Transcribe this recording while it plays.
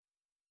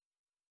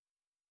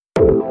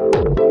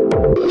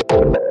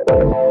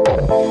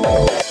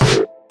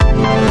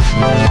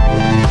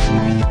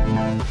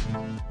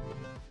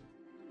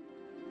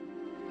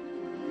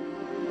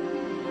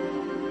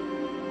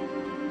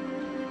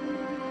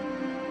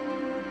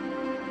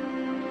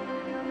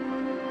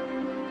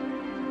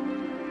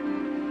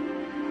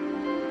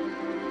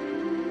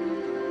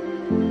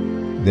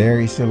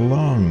There is a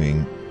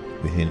longing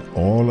within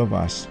all of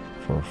us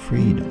for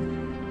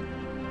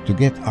freedom, to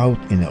get out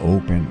in the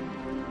open,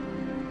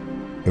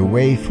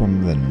 away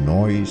from the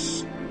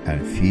noise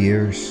and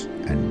fears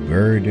and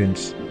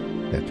burdens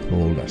that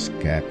hold us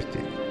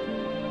captive,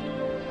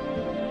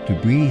 to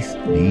breathe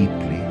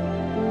deeply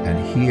and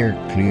hear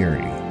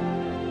clearly,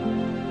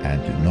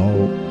 and to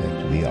know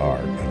that we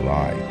are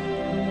alive.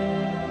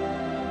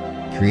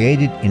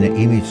 Created in the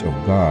image of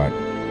God,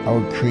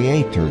 our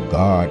Creator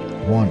God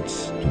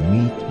wants to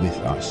meet with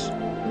us,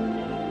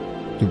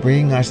 to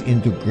bring us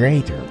into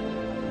greater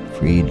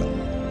freedom,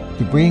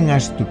 to bring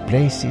us to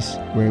places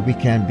where we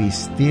can be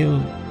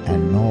still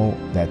and know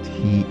that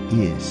He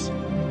is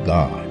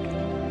God.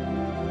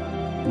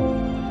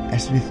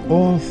 As with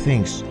all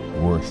things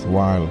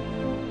worthwhile,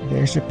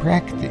 there's a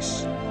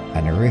practice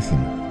and a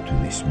rhythm to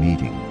this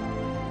meeting.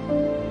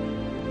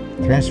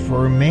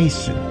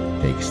 Transformation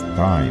takes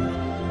time,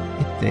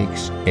 it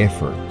takes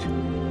effort,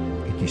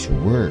 it is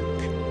work,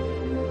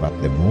 but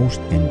the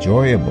most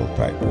enjoyable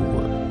type of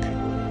work.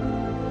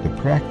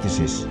 The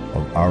practices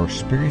of our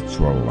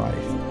spiritual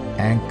life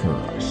anchor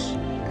us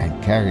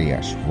and carry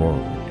us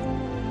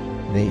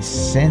forward. They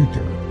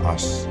center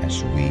us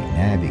as we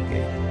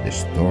navigate the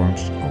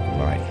storms of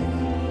life.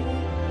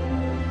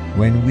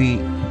 When we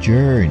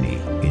journey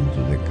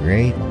into the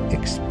great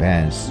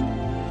expanse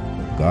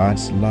of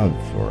God's love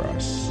for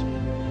us,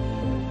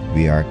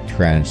 we are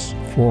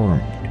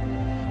transformed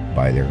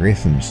by the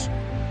rhythms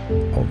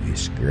of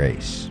His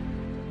grace.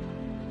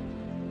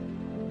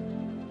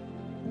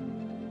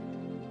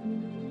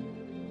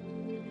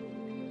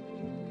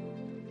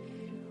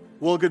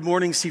 Well, good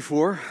morning,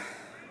 C4.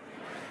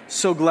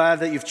 So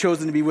glad that you've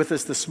chosen to be with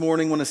us this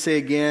morning. I want to say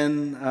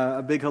again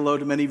a big hello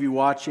to many of you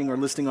watching or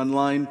listening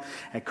online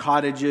at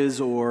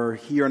cottages or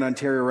here in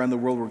Ontario, around the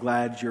world. We're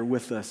glad you're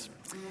with us.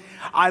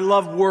 I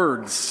love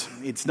words.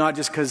 It's not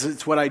just because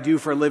it's what I do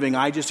for a living.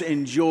 I just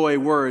enjoy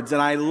words. And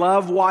I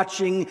love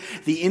watching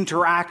the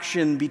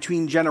interaction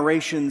between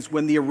generations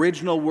when the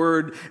original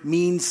word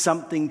means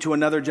something to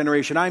another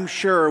generation. I'm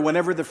sure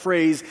whenever the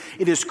phrase,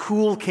 "it is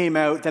cool," came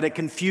out, that it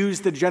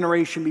confused the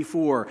generation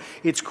before.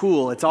 It's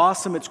cool. It's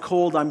awesome. It's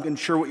cold. I'm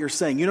unsure what you're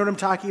saying. You know what I'm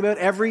talking about?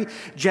 Every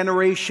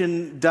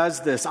generation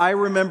does this. I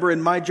remember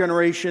in my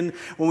generation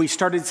when we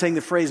started saying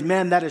the phrase,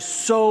 "man, that is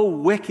so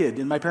wicked."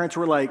 And my parents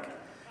were like,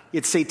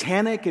 "it's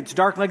satanic, it's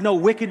dark." Like, no,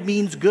 wicked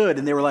means good.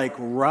 And they were like,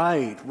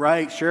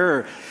 right,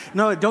 sure.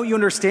 No, don't you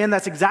understand?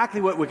 That's exactly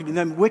what wicked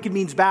means. Wicked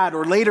means bad.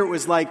 Or later it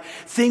was like,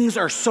 "things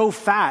are so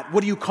fat.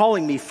 What are you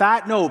calling me?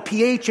 Fat?" No,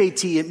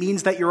 PHAT. It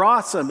means that you're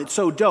awesome. It's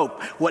so dope.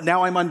 What,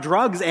 now I'm on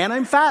drugs and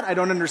I'm fat? I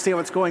don't understand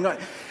what's going on.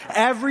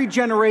 Every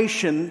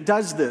generation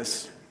does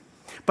this.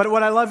 But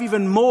what I love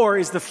even more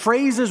is the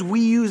phrases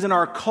we use in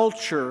our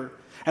culture,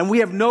 and we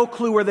have no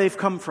clue where they've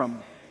come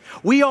from.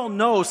 We all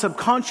know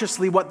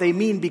subconsciously what they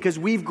mean because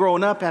we've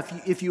grown up,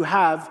 if you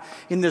have,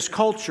 in this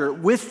culture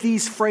with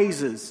these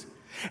phrases.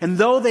 And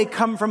though they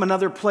come from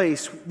another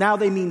place, now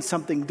they mean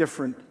something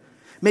different.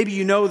 Maybe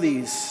you know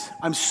these.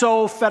 "I'm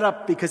so fed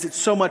up because it's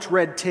so much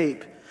red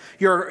tape."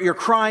 You're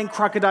crying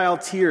crocodile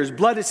tears.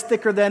 "Blood is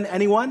thicker than"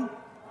 anyone?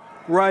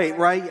 Right.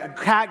 A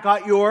cat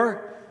got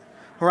your,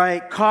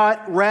 right,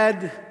 caught,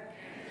 red.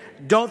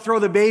 "Don't throw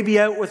the baby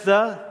out with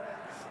the,"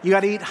 you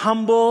got to eat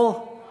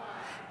humble.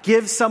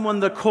 "Give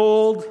someone the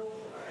cold,"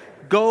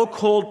 go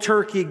cold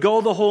turkey, go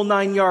the whole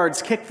 9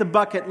 yards, kick the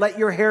bucket, let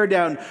your hair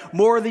down,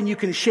 more than you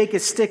can shake a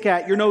stick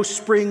at, you're no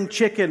spring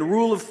chicken,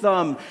 rule of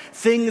thumb,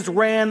 things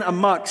ran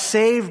amok,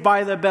 Saved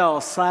by the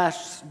Bell,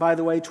 / by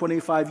the way,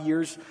 25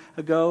 years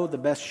ago, the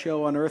best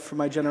show on earth for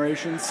my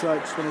generation, so I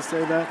just want to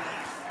say that.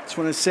 Just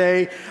want to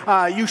say,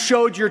 you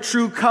showed your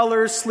true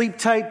colors, sleep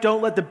tight,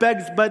 don't let the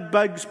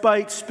bugs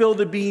bite, spill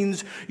the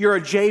beans, you're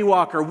a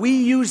jaywalker. We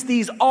use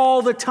these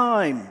all the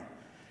time.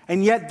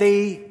 And yet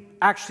they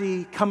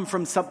actually come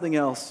from something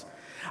else.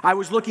 I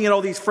was looking at all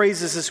these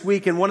phrases this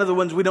week, and one of the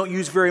ones we don't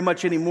use very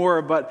much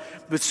anymore, but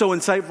it's so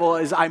insightful,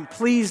 is "I'm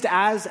pleased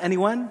as"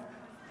 anyone?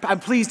 "I'm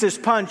pleased as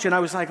Punch." And I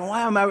was like,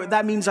 wow,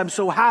 that means I'm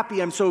so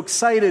happy, I'm so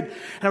excited.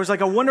 And I was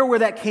like, I wonder where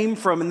that came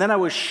from. And then I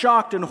was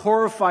shocked and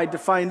horrified to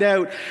find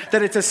out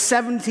that it's a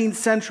 17th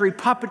century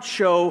puppet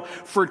show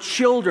for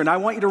children. I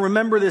want you to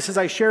remember this as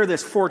I share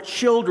this, for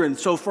children.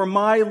 So for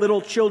my little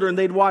children,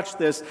 they'd watch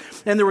this.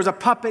 And there was a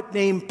puppet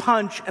named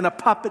Punch and a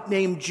puppet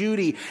named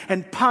Judy.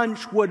 And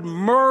Punch would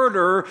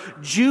murder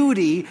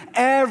Judy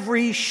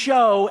every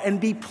show and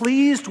be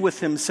pleased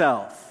with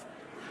himself.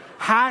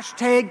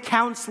 Hashtag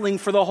counseling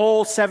for the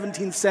whole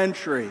 17th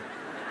century.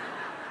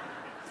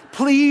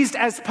 Pleased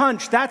as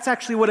Punch. That's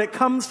actually what it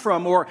comes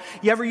from. Or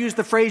you ever use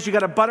the phrase, "you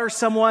got to butter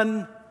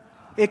someone"?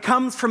 It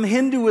comes from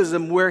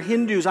Hinduism, where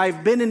Hindus,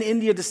 I've been in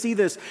India to see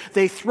this,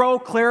 they throw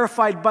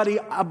clarified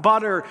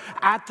butter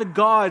at the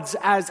gods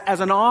as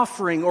an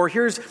offering. Or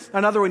here's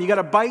another one. You got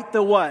to bite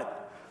the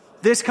what?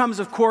 This comes,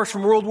 of course,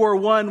 from World War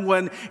I,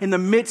 when in the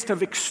midst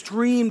of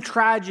extreme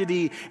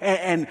tragedy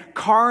and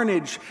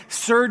carnage,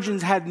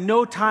 surgeons had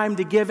no time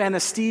to give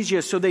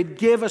anesthesia, so they'd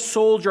give a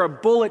soldier a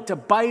bullet to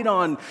bite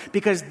on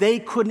because they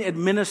couldn't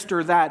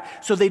administer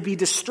that. So they'd be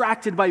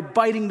distracted by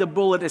biting the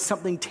bullet as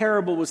something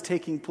terrible was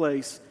taking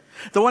place.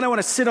 The one I want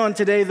to sit on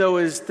today, though,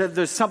 is that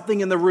there's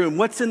something in the room.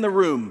 What's in the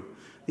room?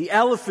 The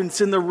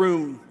elephant's in the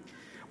room.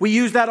 We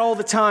use that all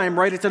the time,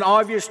 right? It's an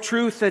obvious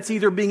truth that's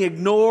either being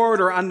ignored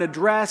or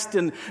unaddressed,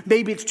 and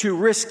maybe it's too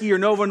risky or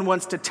no one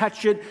wants to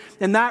touch it.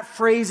 And that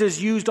phrase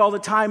is used all the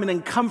time in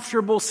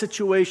uncomfortable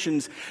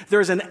situations.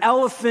 There's an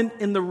elephant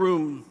in the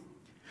room.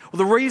 Well,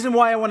 the reason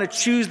why I want to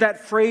choose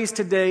that phrase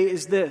today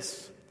is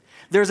this.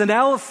 There's an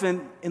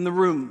elephant in the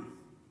room.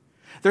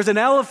 There's an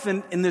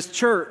elephant in this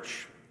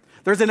church.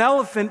 There's an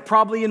elephant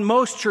probably in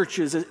most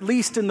churches, at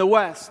least in the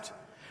West.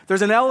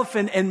 There's an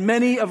elephant in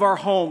many of our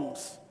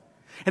homes.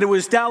 And it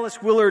was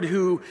Dallas Willard,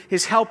 who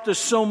has helped us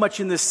so much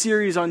in this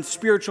series on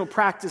spiritual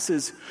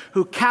practices,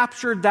 who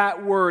captured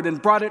that word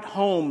and brought it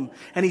home.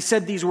 And he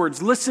said these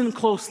words. Listen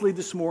closely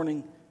this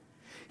morning.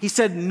 He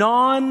said,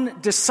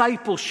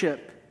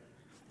 non-discipleship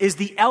is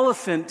the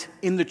elephant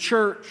in the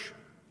church.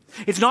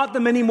 It's not the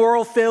many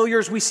moral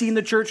failures we see in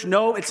the church.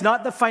 No, it's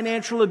not the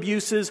financial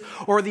abuses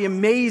or the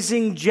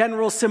amazing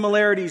general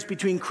similarities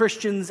between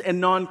Christians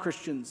and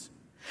non-Christians.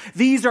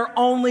 These are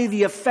only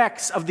the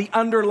effects of the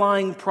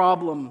underlying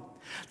problem.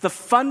 The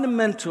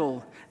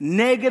fundamental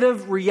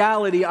negative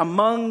reality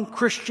among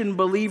Christian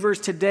believers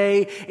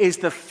today is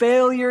the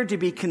failure to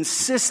be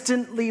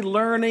consistently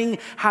learning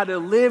how to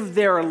live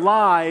their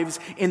lives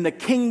in the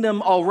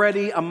kingdom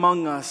already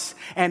among us.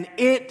 And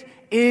it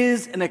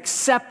is an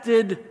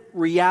accepted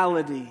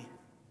reality.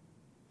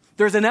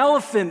 There's an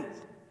elephant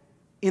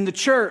in the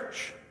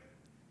church.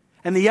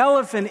 And the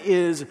elephant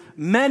is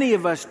many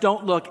of us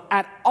don't look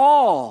at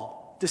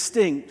all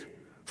distinct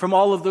from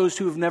all of those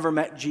who have never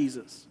met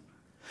Jesus.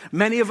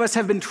 Many of us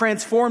have been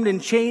transformed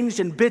and changed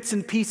in bits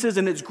and pieces,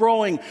 and it's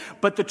growing.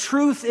 But the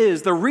truth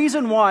is, the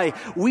reason why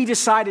we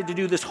decided to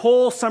do this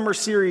whole summer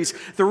series,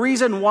 the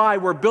reason why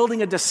we're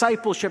building a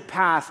discipleship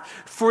path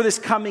for this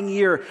coming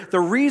year, the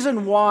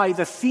reason why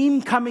the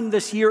theme coming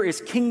this year is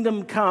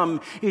Kingdom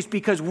Come, is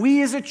because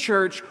we as a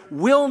church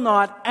will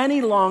not any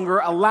longer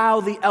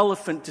allow the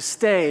elephant to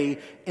stay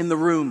in the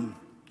room.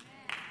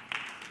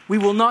 We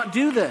will not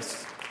do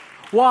this.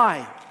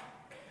 Why?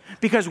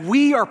 Because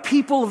we are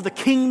people of the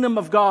kingdom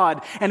of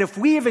God. And if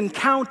we have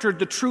encountered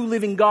the true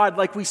living God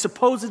like we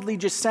supposedly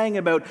just sang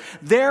about,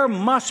 there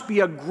must be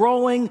a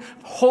growing,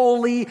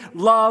 holy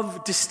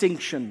love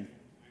distinction.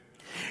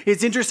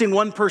 It's interesting,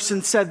 one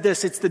person said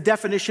this, it's the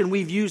definition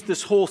we've used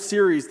this whole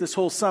series, this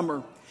whole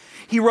summer.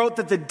 He wrote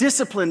that the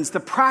disciplines,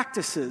 the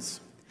practices,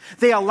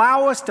 they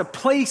allow us to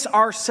place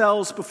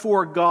ourselves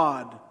before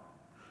God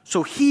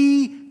so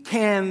He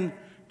can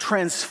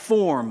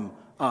transform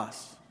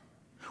us.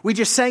 We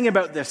just sang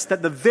about this,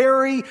 that the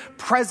very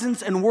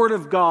presence and word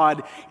of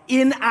God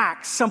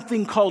enacts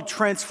something called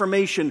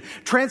transformation.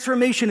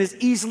 Transformation is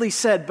easily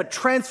said, but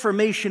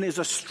transformation is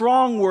a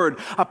strong word,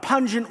 a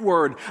pungent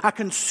word, a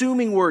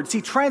consuming word.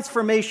 See,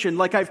 transformation,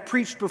 like I've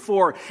preached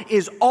before,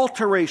 is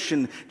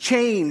alteration,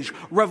 change,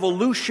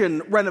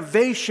 revolution,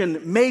 renovation,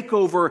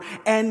 makeover,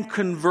 and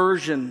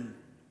conversion.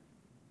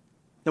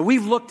 Now,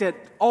 we've looked at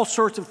all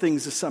sorts of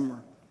things this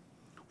summer.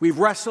 We've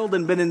wrestled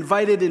and been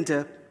invited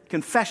into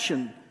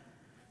confession,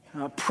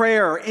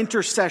 prayer,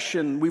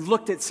 intercession. We've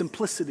looked at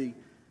simplicity,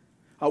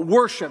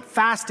 worship,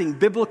 fasting,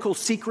 biblical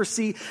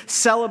secrecy,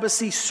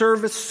 celibacy,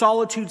 service,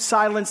 solitude,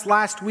 silence.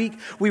 Last week,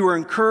 we were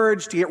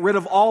encouraged to get rid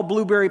of all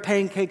blueberry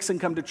pancakes and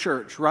come to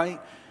church,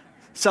 right?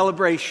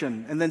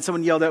 Celebration. And then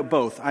someone yelled out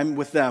both. I'm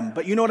with them.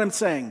 But you know what I'm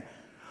saying?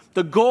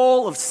 The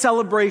goal of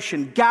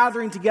celebration,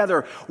 gathering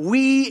together,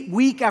 we,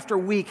 week after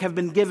week, have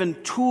been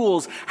given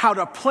tools how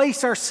to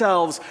place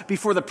ourselves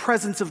before the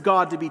presence of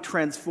God to be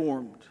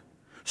transformed.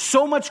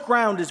 So much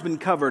ground has been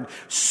covered.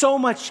 So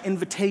much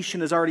invitation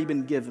has already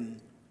been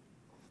given.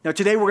 Now,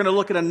 today we're going to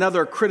look at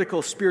another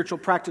critical spiritual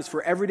practice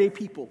for everyday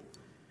people.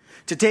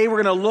 Today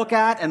we're going to look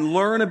at and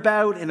learn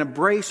about and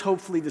embrace,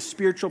 hopefully, the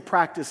spiritual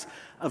practice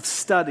of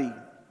study.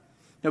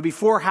 Now,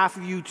 before half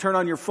of you turn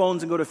on your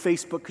phones and go to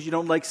Facebook because you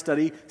don't like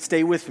study,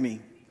 stay with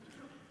me.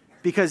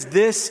 Because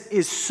this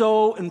is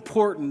so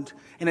important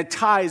and it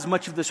ties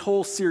much of this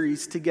whole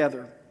series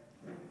together.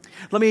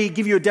 Let me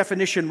give you a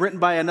definition written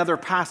by another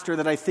pastor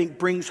that I think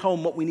brings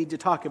home what we need to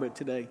talk about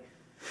today.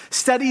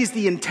 Study is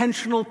the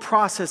intentional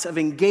process of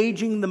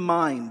engaging the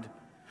mind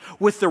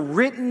with the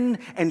written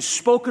and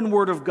spoken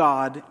word of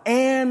God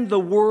and the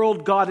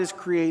world God has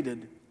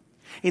created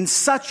in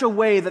such a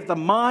way that the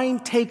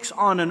mind takes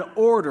on an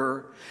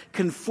order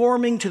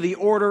conforming to the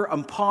order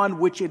upon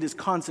which it is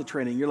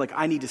concentrating. You're like,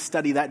 I need to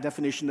study that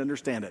definition to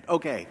understand it.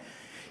 Okay,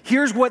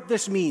 here's what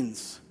this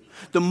means.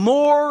 The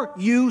more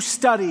you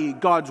study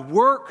God's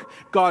work,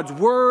 God's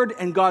word,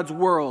 and God's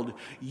world,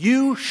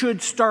 you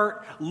should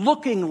start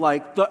looking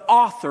like the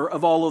author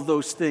of all of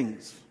those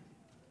things.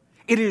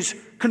 It is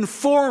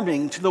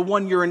conforming to the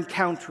one you're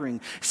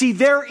encountering. See,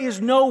 there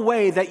is no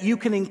way that you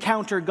can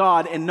encounter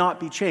God and not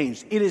be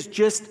changed. It is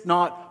just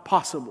not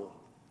possible.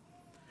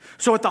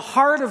 So at the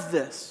heart of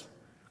this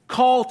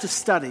call to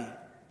study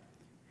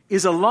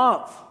is a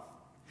love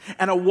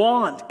and a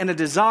want and a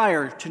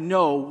desire to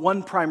know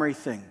one primary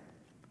thing.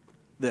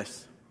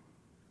 This.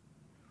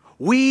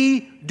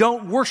 We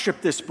don't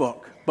worship this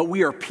book, but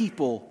we are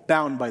people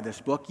bound by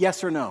this book.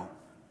 Yes or no?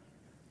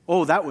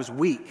 Oh, that was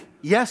weak.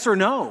 Yes or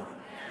no?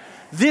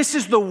 This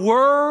is the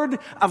Word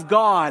of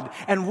God,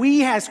 and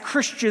we as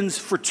Christians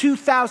for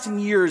 2,000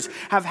 years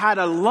have had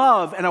a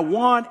love and a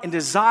want and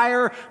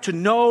desire to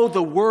know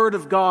the Word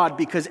of God,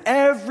 because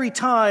every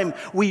time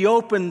we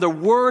open the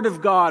Word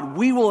of God,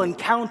 we will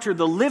encounter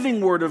the living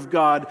Word of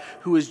God,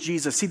 who is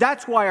Jesus. See,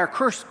 that's why our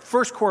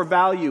first core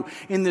value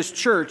in this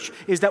church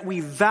is that we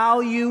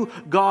value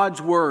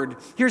God's Word.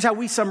 Here's how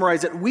we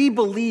summarize it. We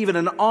believe in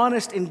an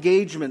honest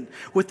engagement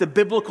with the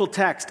biblical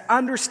text,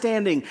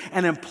 understanding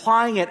and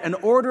applying it in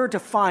order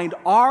to find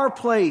our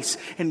place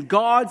in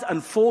God's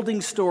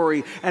unfolding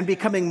story and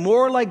becoming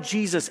more like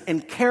Jesus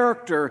in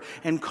character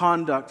and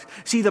conduct.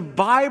 See, the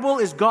Bible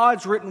is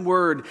God's written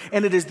word,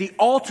 and it is the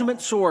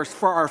ultimate source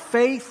for our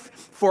faith,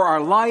 for our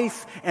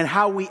life, and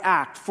how we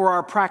act, for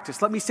our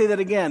practice. Let me say that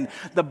again.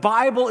 The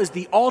Bible is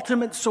the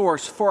ultimate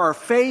source for our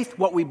faith,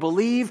 what we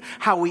believe,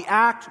 how we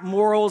act,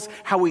 morals,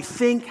 how we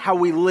think, how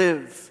we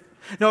live.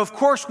 Now, of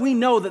course, we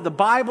know that the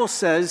Bible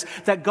says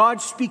that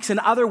God speaks in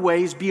other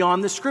ways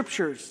beyond the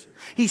Scriptures.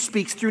 He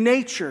speaks through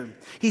nature.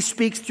 He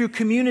speaks through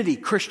community,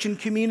 Christian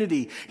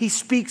community. He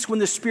speaks when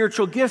the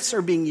spiritual gifts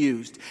are being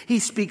used. He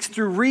speaks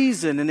through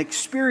reason and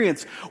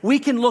experience. We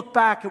can look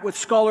back at what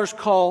scholars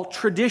call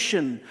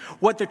tradition,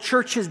 what the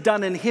church has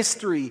done in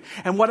history,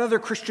 and what other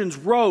Christians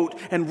wrote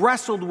and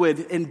wrestled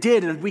with and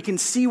did, and we can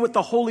see what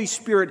the Holy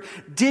Spirit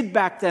did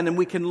back then, and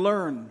we can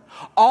learn.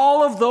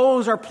 All of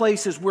those are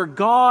places where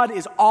God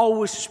is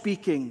always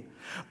speaking.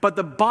 But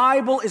the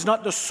Bible is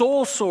not the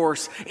sole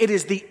source, it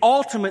is the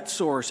ultimate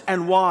source.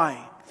 And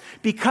why?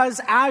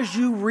 Because as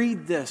you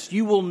read this,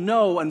 you will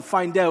know and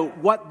find out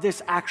what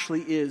this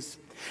actually is.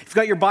 If you've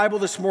got your Bible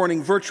this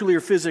morning, virtually or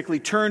physically,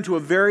 turn to a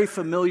very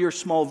familiar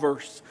small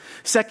verse.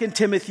 2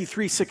 Timothy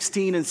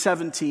 3:16 and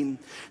 17.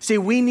 See,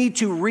 we need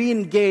to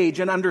re-engage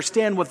and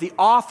understand what the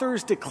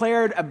authors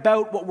declared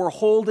about what we're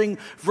holding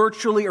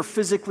virtually or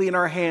physically in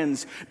our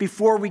hands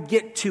before we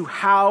get to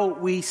how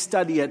we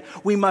study it.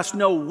 We must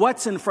know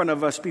what's in front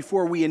of us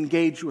before we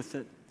engage with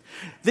it.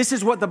 This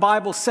is what the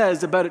Bible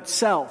says about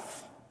itself.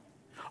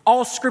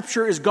 All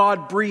Scripture is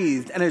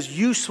God-breathed and is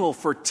useful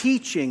for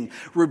teaching,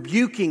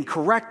 rebuking,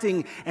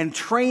 correcting, and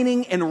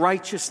training in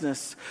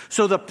righteousness,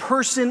 so the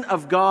person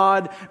of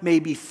God may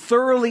be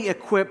thoroughly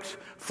equipped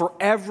for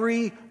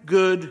every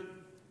good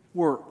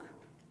work.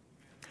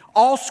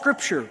 All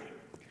Scripture.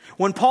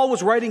 When Paul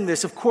was writing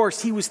this, of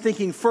course, he was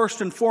thinking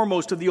first and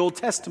foremost of the Old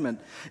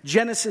Testament,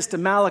 Genesis to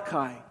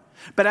Malachi.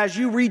 But as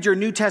you read your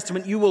New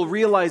Testament, you will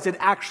realize it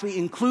actually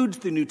includes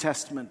the New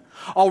Testament.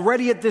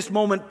 Already at this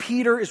moment,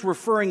 Peter is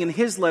referring in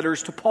his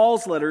letters to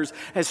Paul's letters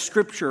as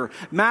Scripture.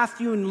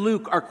 Matthew and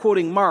Luke are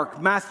quoting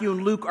Mark. Matthew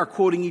and Luke are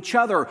quoting each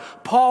other.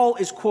 Paul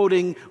is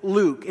quoting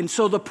Luke. And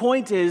so the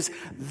point is,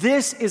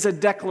 this is a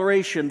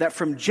declaration that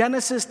from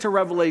Genesis to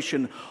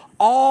Revelation,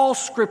 all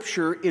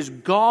Scripture is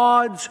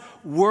God's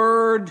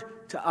word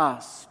to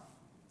us.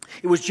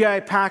 It was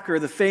J.I. Packer,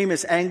 the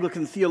famous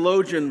Anglican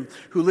theologian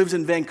who lives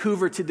in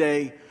Vancouver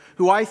today,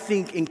 who I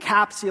think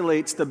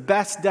encapsulates the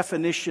best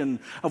definition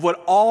of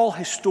what all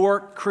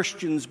historic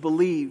Christians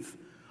believe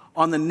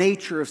on the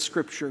nature of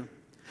Scripture.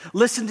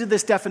 Listen to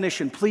this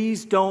definition.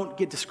 Please don't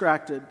get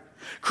distracted.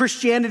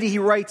 Christianity, he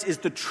writes, is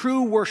the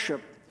true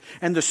worship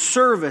and the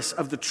service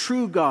of the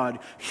true God,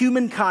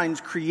 humankind's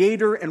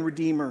creator and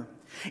redeemer.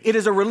 It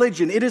is a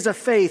religion. It is a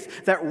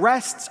faith that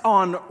rests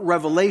on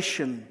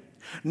revelation.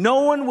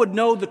 No one would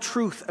know the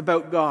truth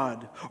about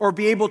God or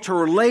be able to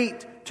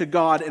relate to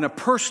God in a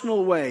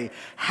personal way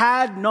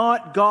had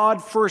not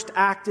God first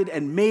acted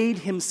and made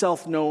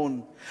himself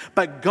known.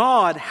 But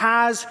God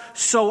has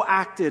so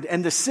acted,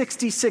 and the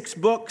 66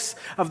 books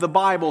of the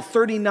Bible,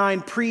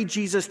 39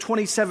 pre-Jesus,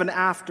 27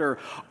 after,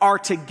 are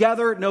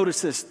together, notice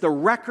this, the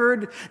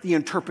record, the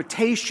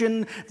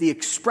interpretation, the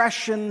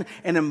expression,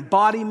 and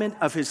embodiment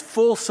of his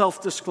full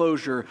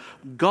self-disclosure.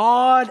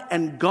 God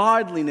and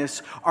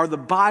godliness are the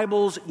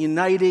Bible's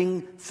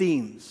uniting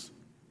themes.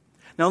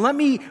 Now let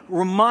me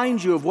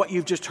remind you of what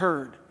you've just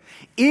heard.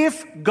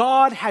 If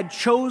God had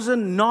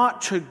chosen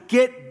not to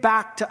get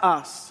back to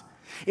us,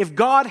 if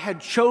God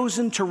had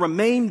chosen to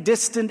remain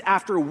distant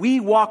after we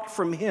walked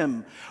from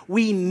him,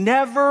 we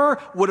never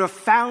would have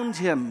found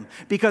him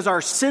because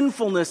our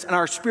sinfulness and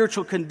our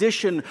spiritual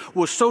condition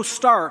was so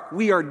stark.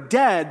 We are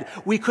dead.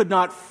 We could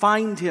not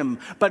find him.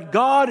 But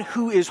God,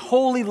 who is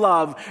holy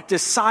love,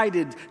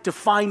 decided to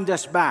find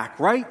us back,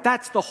 right?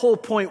 That's the whole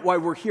point why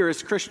we're here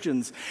as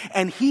Christians.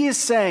 And he is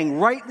saying,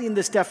 rightly in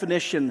this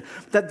definition,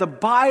 that the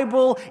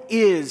Bible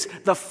is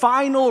the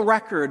final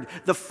record,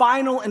 the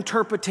final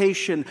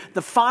interpretation,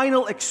 the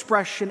final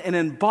expression and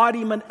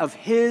embodiment of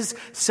his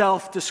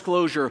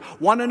self-disclosure.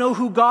 Want to know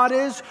who God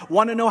is?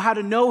 Want to know how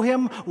to know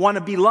him? Want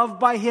to be loved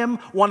by him?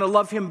 Want to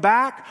love him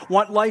back?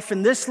 Want life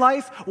in this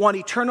life? Want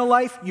eternal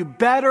life? You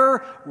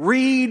better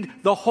read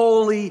the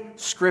Holy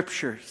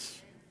Scriptures.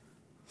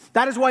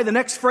 That is why the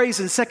next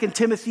phrase in 2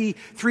 Timothy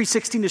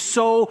 3:16 is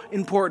so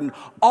important.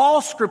 All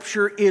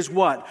Scripture is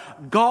what?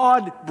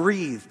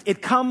 God-breathed.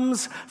 It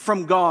comes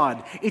from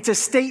God. It's a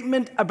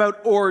statement about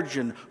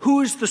origin.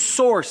 Who is the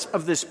source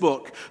of this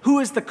book? Who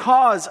is the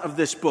cause of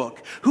this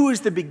book? Who is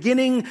the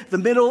beginning, the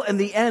middle, and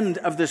the end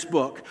of this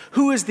book?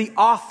 Who is the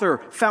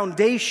author,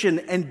 foundation,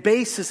 and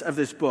basis of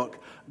this book?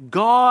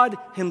 God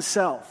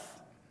himself.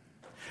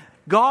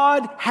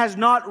 God has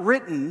not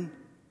written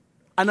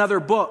another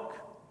book.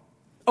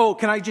 Oh,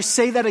 can I just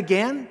say that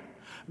again?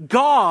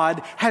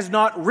 God has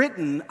not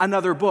written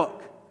another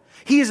book.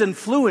 He has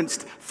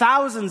influenced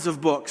thousands of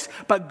books,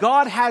 but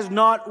God has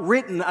not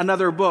written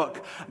another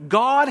book.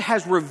 God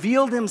has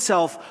revealed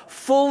himself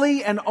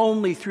fully and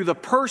only through the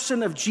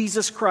person of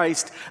Jesus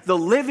Christ, the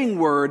living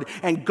word,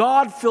 and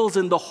God fills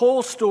in the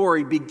whole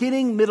story,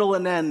 beginning, middle,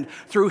 and end,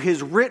 through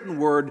his written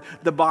word,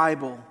 the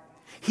Bible.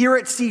 Here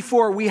at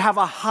C4, we have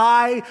a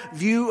high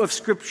view of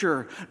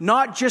Scripture.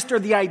 Not just are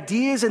the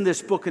ideas in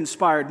this book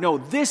inspired. No,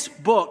 this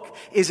book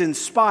is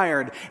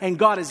inspired. And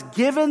God has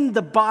given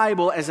the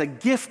Bible as a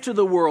gift to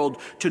the world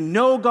to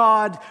know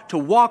God, to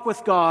walk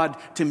with God,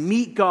 to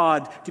meet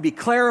God, to be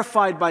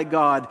clarified by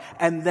God,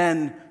 and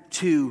then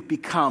to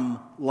become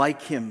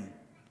like him.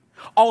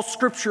 All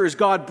Scripture is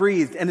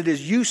God-breathed, and it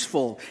is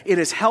useful, it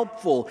is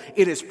helpful,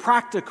 it is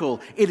practical,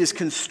 it is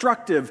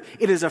constructive,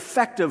 it is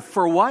effective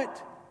for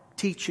what?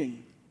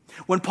 Teaching.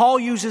 When Paul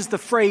uses the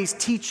phrase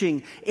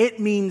teaching, it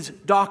means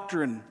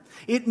doctrine.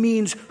 It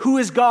means who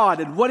is God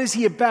and what is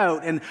he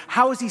about and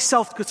how has he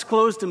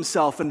self-disclosed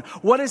himself and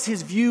what is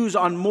his views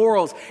on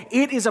morals.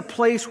 It is a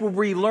place where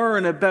we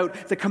learn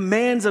about the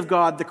commands of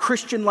God, the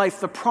Christian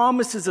life, the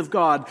promises of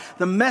God,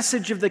 the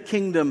message of the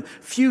kingdom,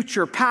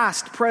 future,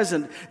 past,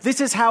 present. This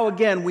is how,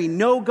 again, we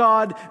know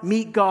God,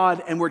 meet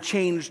God, and we're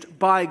changed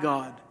by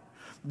God.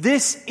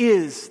 This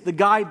is the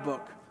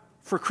guidebook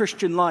for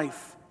Christian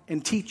life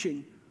and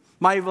teaching.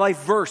 My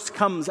life verse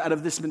comes out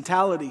of this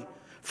mentality.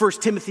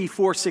 1 Timothy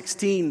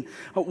 4:16.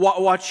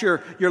 Watch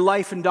your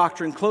life and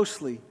doctrine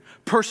closely.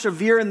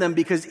 Persevere in them,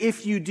 because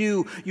if you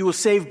do, you will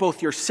save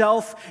both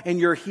yourself and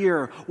your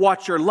hearer.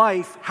 Watch your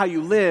life, how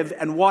you live,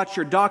 and watch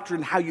your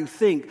doctrine, how you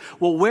think.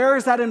 Well, where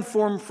is that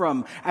informed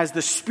from? As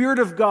the Spirit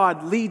of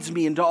God leads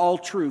me into all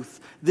truth,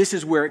 this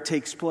is where it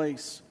takes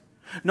place.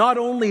 Not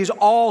only is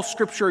all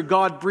Scripture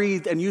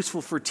God-breathed and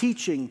useful for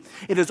teaching,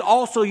 it is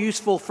also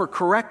useful for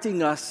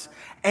correcting us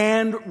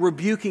and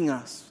rebuking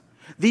us.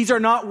 These are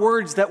not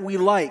words that we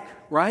like,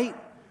 right?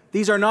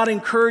 These are not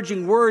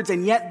encouraging words,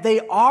 and yet they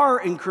are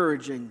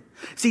encouraging.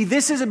 See,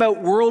 this is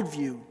about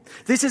worldview.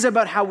 This is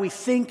about how we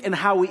think and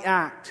how we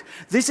act.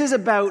 This is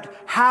about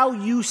how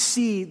you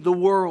see the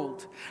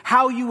world,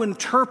 how you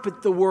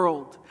interpret the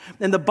world.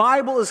 And the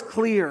Bible is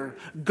clear,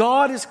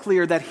 God is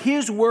clear that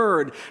his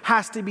word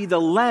has to be the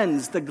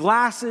lens, the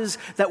glasses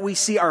that we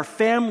see our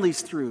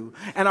families through,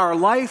 and our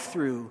life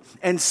through,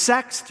 and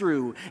sex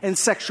through, and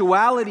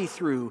sexuality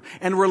through,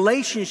 and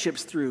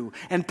relationships through,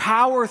 and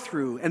power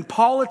through, and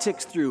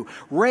politics through,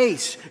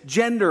 race,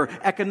 gender,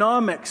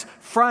 economics,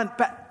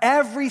 but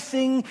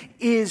everything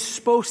is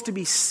supposed to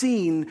be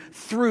seen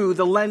through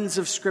the lens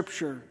of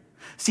Scripture.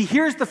 See,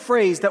 here's the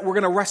phrase that we're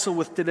going to wrestle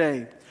with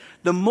today.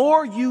 The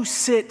more you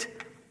sit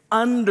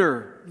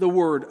under the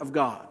Word of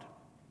God,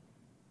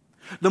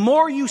 the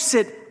more you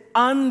sit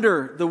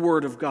under the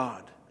Word of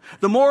God,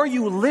 the more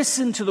you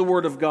listen to the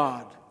Word of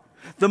God,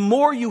 the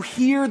more you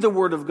hear the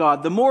Word of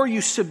God, the more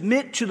you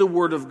submit to the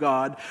Word of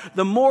God,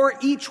 the more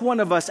each one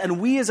of us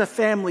and we as a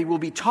family will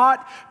be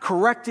taught,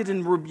 corrected,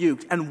 and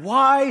rebuked. And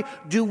why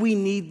do we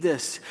need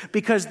this?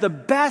 Because the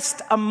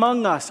best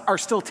among us are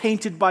still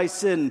tainted by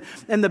sin,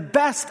 and the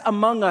best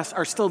among us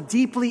are still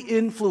deeply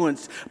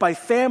influenced by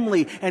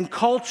family and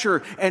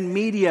culture and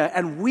media.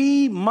 And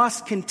we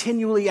must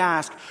continually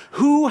ask,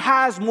 who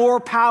has more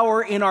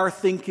power in our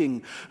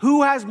thinking?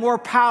 Who has more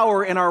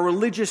power in our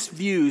religious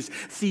views,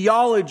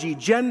 theology,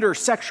 gender,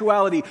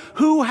 sexuality?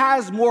 Who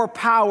has more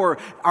power,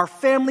 our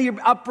family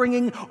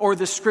upbringing or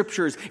the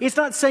Scriptures? It's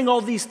not saying all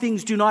these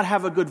things do not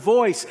have a good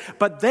voice,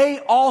 but they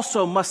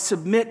also must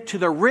submit to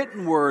the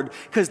written word,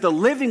 because the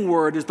living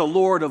word is the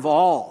Lord of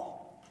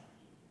all.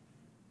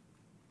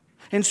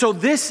 And so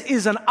this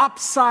is an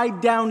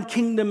upside down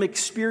kingdom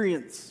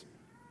experience,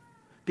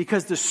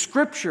 because the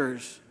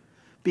Scriptures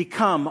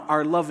become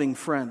our loving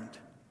friend.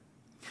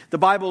 The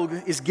Bible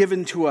is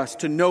given to us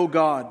to know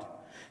God,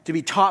 to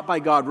be taught by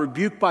God,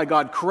 rebuked by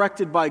God,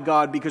 corrected by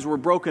God, because we're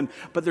broken.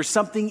 But there's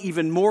something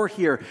even more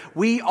here.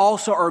 We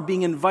also are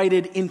being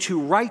invited into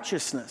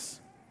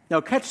righteousness.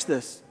 Now catch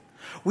this.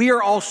 We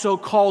are also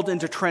called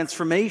into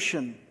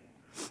transformation.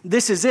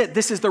 This is it.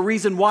 This is the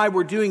reason why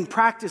we're doing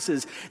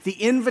practices. The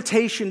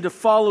invitation to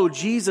follow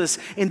Jesus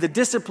in the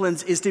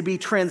disciplines is to be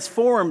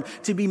transformed,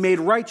 to be made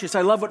righteous.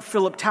 I love what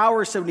Philip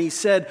Tower said when he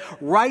said,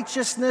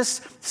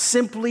 righteousness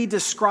simply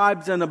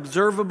describes an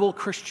observable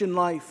Christian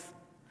life.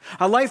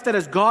 A life that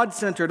is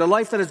God-centered, a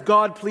life that is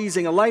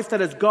God-pleasing, a life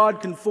that is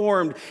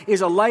God-conformed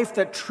is a life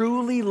that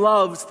truly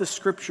loves the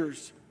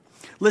Scriptures.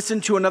 Listen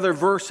to another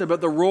verse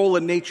about the role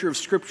and nature of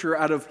Scripture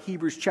out of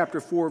Hebrews chapter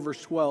 4,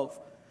 verse 12.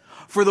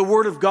 For the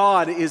word of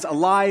God is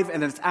alive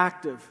and it's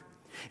active.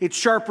 It's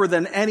sharper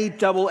than any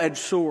double-edged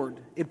sword.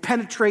 It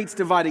penetrates,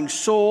 dividing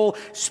soul,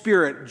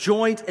 spirit,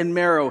 joint, and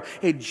marrow.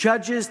 It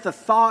judges the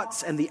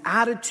thoughts and the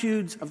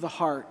attitudes of the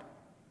heart.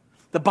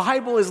 The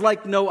Bible is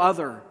like no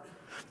other.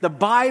 The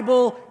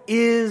Bible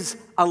is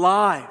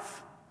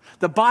alive.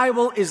 The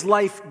Bible is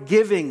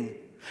life-giving.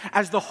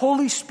 As the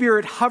Holy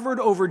Spirit hovered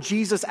over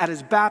Jesus at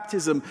his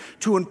baptism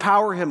to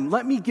empower him,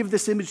 let me give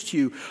this image to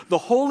you. The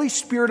Holy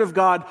Spirit of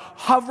God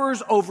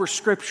hovers over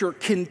Scripture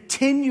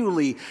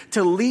continually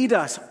to lead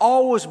us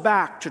always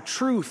back to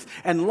truth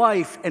and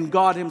life and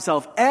God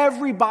himself.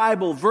 Every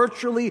Bible,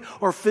 virtually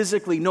or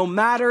physically, no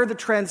matter the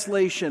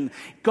translation,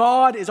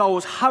 God is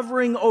always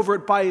hovering over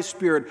it by his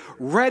Spirit,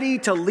 ready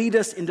to lead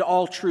us into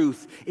all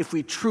truth if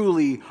we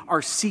truly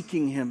are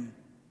seeking him.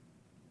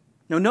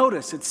 Now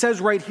notice, it says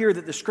right here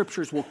that the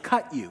Scriptures will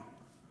cut you.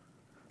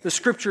 The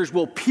Scriptures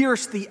will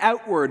pierce the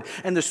outward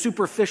and the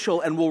superficial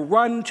and will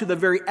run to the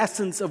very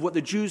essence of what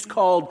the Jews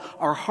called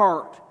our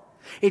heart.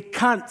 It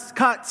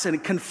cuts and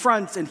it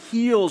confronts and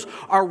heals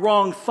our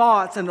wrong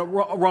thoughts and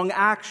wrong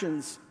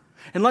actions.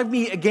 And let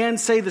me again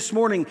say this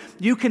morning,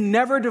 you can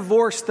never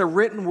divorce the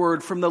written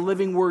word from the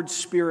living word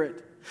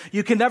Spirit.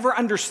 You can never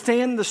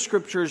understand the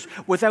Scriptures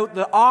without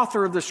the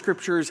author of the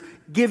Scriptures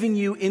giving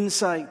you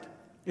insight.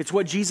 It's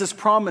what Jesus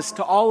promised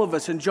to all of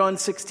us in John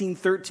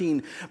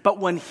 16:13. But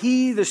when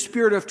he, the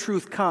Spirit of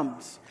truth,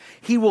 comes,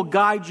 he will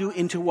guide you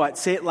into what?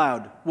 Say it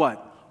loud.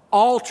 What?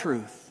 All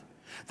truth.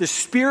 The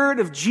Spirit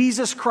of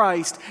Jesus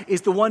Christ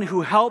is the one who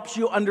helps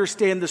you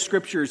understand the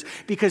Scriptures,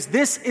 because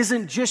this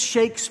isn't just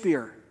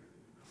Shakespeare.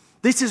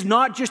 This is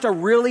not just a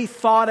really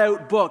thought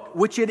out book,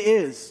 which it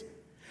is.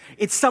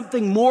 It's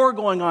something more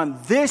going on.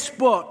 This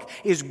book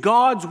is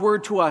God's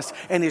word to us,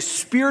 and his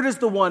Spirit is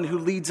the one who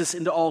leads us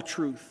into all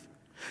truth.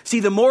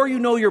 See, the more you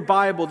know your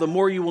Bible, the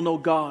more you will know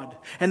God.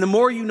 And the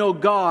more you know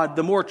God,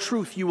 the more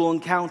truth you will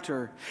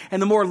encounter.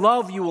 And the more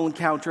love you will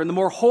encounter. And the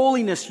more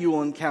holiness you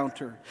will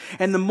encounter.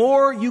 And the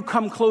more you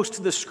come close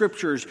to the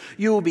Scriptures,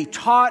 you will be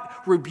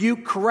taught,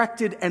 rebuked,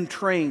 corrected, and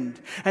trained.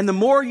 And the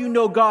more you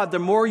know God, the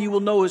more you will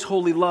know his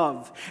holy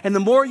love. And the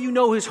more you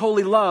know his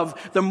holy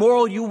love, the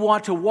more you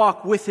want to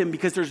walk with him,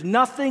 because there's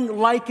nothing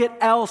like it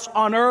else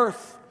on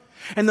earth.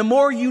 And the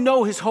more you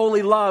know his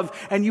holy love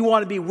and you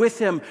want to be with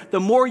him,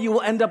 the more you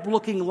will end up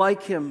looking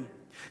like him.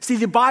 See,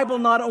 the Bible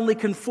not only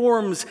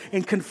conforms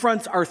and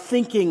confronts our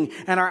thinking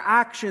and our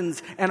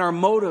actions and our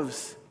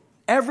motives.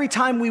 Every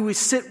time we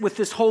sit with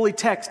this holy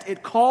text,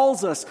 it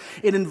calls us,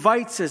 it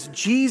invites us.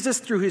 Jesus,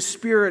 through his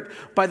Spirit,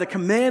 by the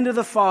command of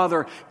the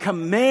Father,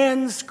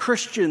 commands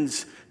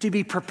Christians to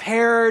be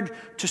prepared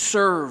to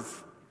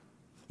serve.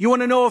 You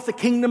want to know if the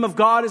kingdom of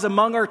God is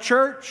among our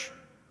church?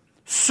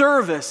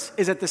 Service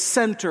is at the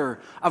center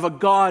of a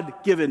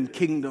God-given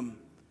kingdom.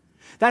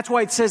 That's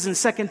why it says in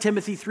 2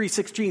 Timothy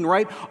 3:16,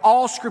 right?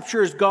 All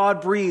Scripture is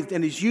God-breathed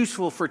and is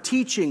useful for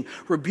teaching,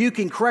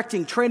 rebuking,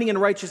 correcting, training in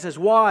righteousness.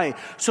 Why?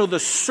 So the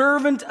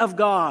servant of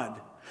God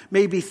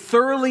may be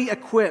thoroughly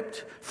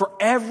equipped for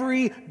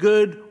every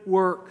good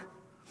work.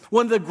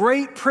 One of the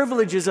great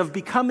privileges of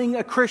becoming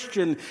a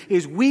Christian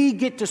is we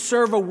get to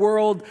serve a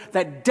world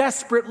that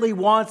desperately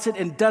wants it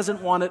and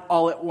doesn't want it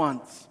all at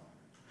once.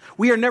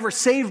 We are never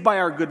saved by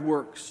our good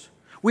works.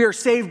 We are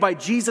saved by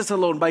Jesus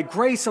alone, by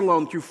grace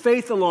alone, through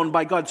faith alone,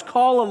 by God's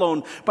call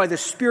alone, by the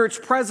Spirit's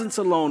presence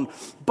alone.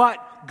 But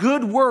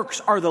good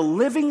works are the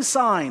living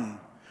sign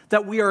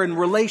that we are in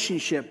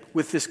relationship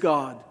with this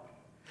God.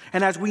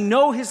 And as we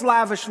know his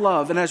lavish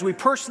love, and as we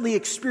personally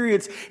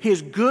experience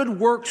his good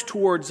works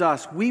towards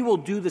us, we will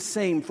do the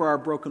same for our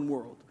broken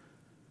world.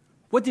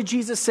 What did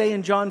Jesus say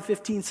in John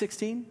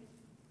 15:16?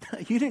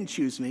 You didn't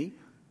choose me.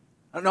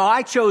 No,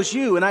 I chose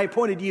you and I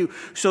appointed you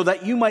so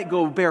that you might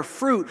go bear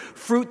fruit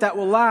that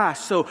will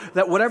last, so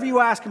that whatever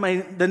you ask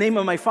in the name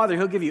of my Father,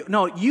 he'll give you.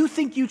 No, you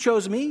think you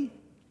chose me?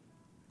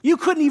 You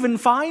couldn't even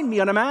find me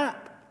on a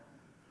map.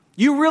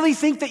 You really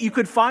think that you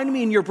could find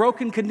me in your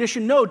broken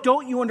condition? No,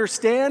 don't you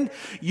understand?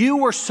 You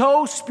were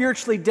so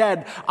spiritually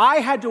dead. I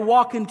had to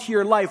walk into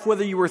your life,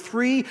 whether you were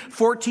 3,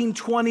 14,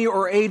 20,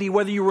 or 80,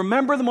 whether you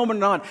remember the moment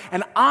or not.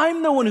 And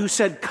I'm the one who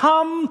said,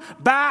 come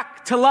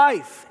back to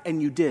life.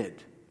 And you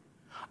did.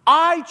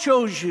 I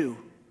chose you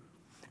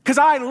because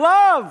I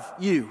love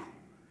you.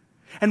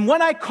 And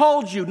when I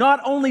called you, not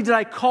only did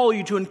I call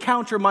you to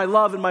encounter my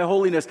love and my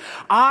holiness,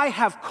 I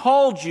have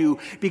called you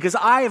because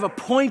I have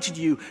appointed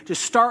you to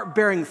start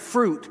bearing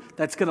fruit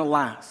that's going to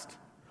last.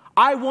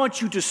 I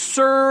want you to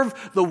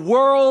serve the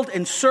world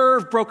and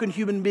serve broken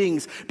human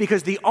beings,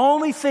 because the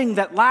only thing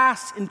that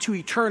lasts into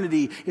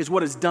eternity is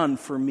what is done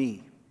for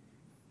me.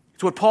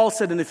 It's what Paul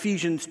said in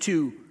Ephesians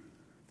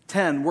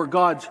 2:10. We're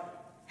God's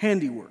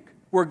handiwork.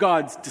 We're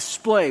God's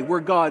display. We're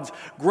God's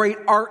great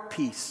art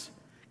piece,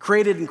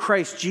 created in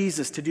Christ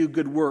Jesus to do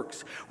good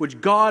works,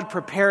 which God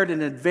prepared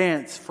in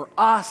advance for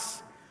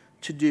us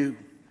to do.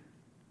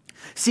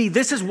 See,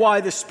 this is why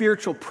the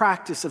spiritual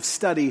practice of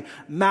study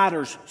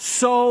matters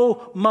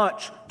so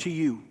much to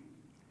you.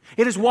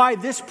 It is why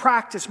this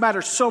practice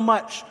matters so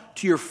much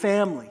to your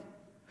family.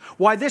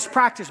 Why this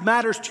practice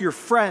matters to your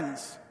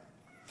friends.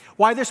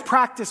 Why this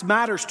practice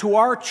matters to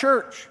our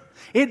church.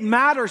 It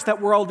matters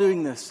that we're all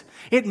doing this.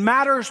 It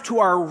matters to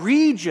our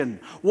region.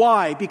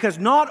 Why? Because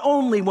not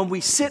only when we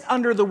sit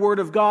under the Word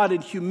of God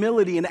in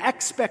humility and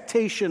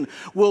expectation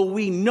will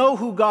we know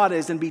who God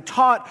is and be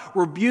taught,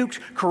 rebuked,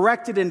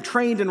 corrected, and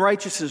trained in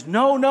righteousness.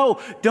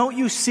 No. Don't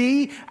you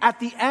see? At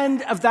the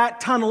end of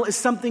that tunnel is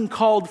something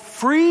called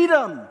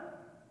freedom.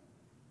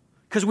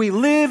 Because we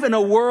live in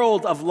a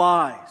world of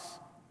lies.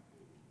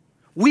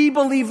 We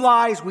believe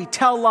lies, we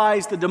tell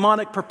lies, the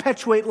demonic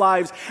perpetuate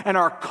lies, and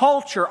our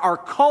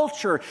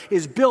culture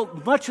is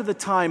built much of the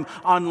time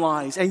on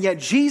lies. And yet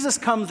Jesus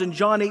comes in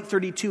John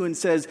 8:32 and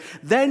says,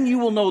 then you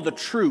will know the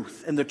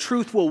truth, and the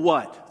truth will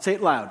what? Say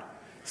it loud.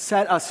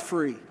 Set us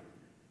free.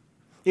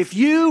 If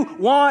you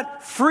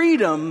want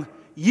freedom,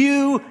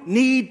 you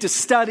need to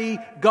study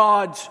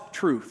God's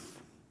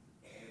truth.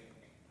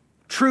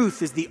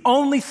 Truth is the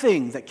only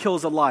thing that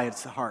kills a lie at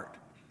the heart.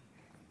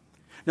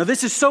 Now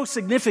this is so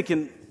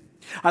significant.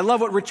 I love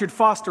what Richard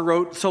Foster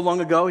wrote so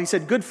long ago. He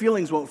said, good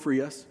feelings won't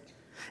free us.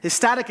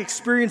 Ecstatic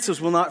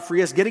experiences will not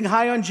free us. Getting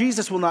high on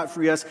Jesus will not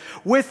free us.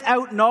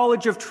 Without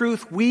knowledge of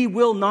truth, we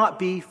will not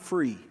be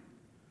free.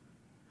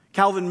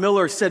 Calvin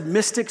Miller said,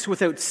 mystics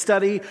without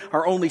study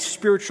are only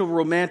spiritual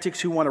romantics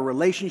who want a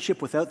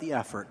relationship without the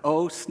effort.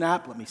 Oh,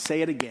 snap, let me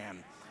say it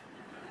again.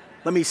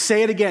 Let me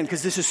say it again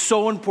because this is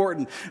so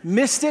important.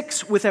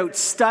 Mystics without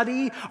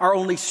study are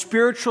only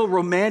spiritual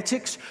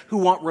romantics who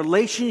want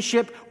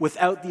relationship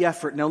without the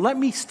effort. Now let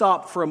me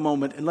stop for a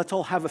moment and let's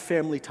all have a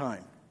family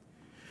time.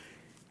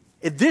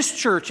 At this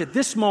church, at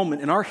this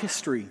moment in our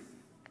history,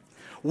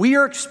 we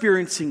are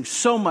experiencing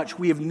so much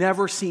we have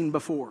never seen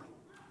before.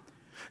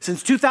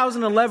 Since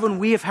 2011,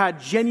 we have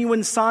had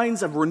genuine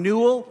signs of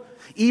renewal.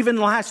 Even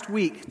last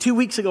week, 2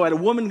 weeks ago, I had a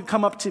woman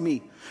come up to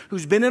me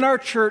who's been in our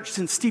church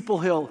since Steeple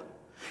Hill.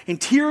 In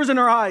tears in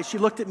her eyes, she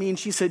looked at me and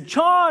she said,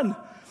 John,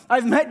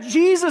 I've met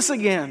Jesus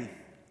again.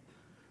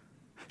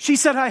 She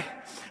said,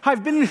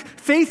 I've been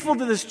faithful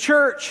to this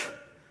church.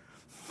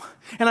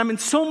 And I'm in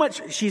so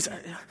much, she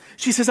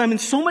says, I'm in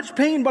so much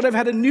pain, but I've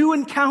had a new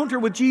encounter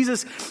with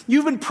Jesus.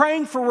 You've been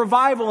praying for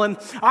revival, and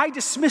I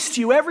dismissed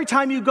you every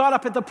time you got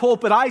up at the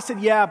pulpit. I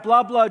said, yeah,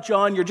 blah, blah,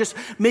 John, you're just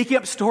making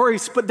up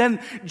stories. But then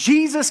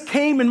Jesus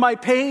came in my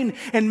pain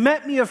and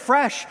met me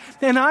afresh,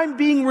 and I'm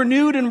being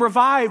renewed and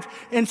revived.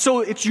 And so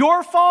it's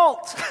your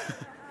fault.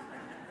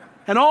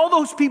 And all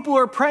those people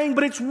are praying,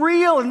 but it's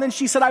real. And then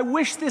she said, I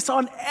wish this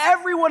on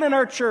everyone in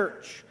our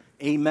church.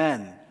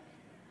 Amen.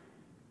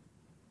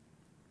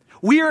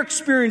 We are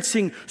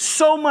experiencing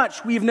so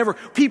much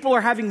people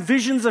are having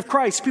visions of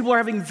Christ. People are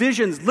having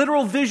visions,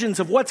 literal visions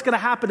of what's going to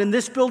happen in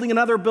this building and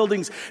other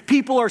buildings.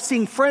 People are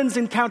seeing friends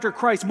encounter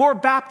Christ. More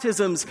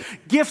baptisms.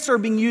 Gifts are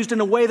being used in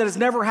a way that has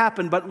never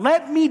happened. But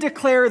let me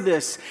declare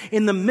this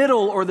in the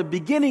middle or the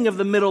beginning of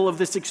the middle of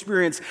this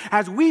experience.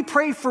 As we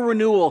pray for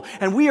renewal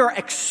and we are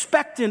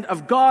expectant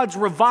of God's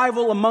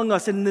revival among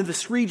us in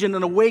this region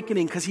and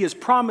awakening because He has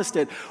promised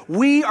it,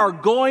 we are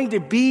going to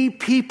be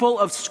people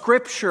of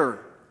Scripture.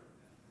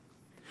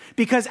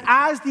 Because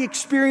as the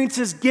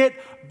experiences get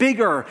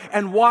bigger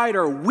and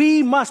wider,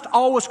 we must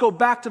always go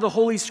back to the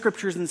Holy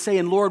Scriptures and say,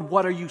 and Lord,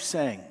 what are you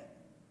saying?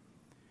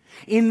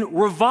 In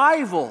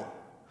revivals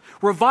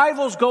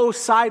go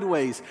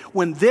sideways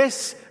when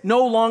this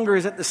no longer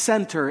is at the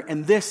center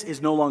and this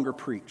is no longer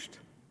preached.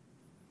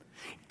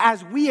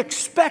 As we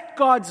expect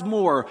God's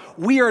more,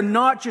 we are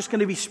not just going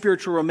to be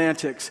spiritual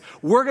romantics.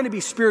 We're going to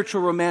be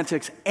spiritual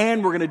romantics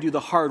and we're going to do the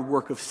hard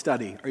work of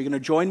study. Are you going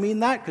to join me in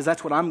that? Because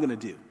that's what I'm going to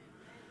do.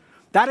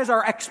 That is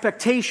our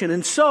expectation.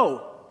 And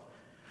so,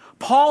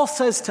 Paul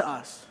says to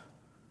us,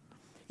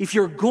 if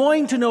you're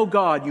going to know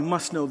God, you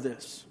must know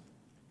this.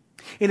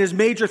 In his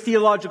major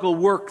theological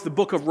work, the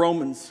book of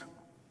Romans,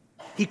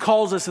 he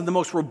calls us in the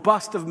most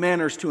robust of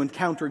manners to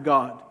encounter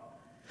God.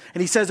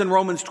 And he says in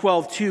Romans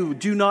 12:2,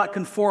 do not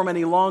conform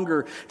any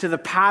longer to the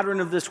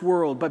pattern of this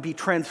world, but be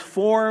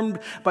transformed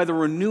by the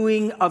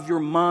renewing of your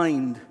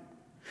mind.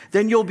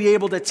 Then you'll be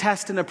able to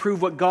test and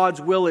approve what God's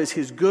will is,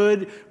 His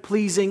good,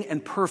 pleasing,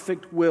 and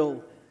perfect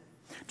will.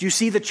 Do you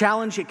see the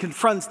challenge? It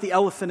confronts the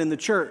elephant in the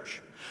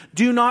church.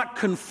 Do not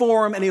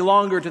conform any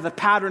longer to the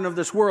pattern of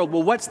this world.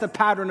 Well, what's the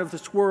pattern of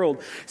this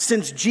world?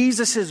 Since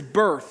Jesus'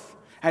 birth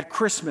at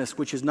Christmas,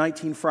 which is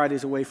 19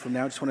 Fridays away from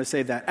now, I just want to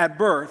say that, at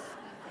birth,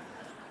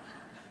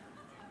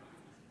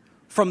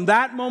 from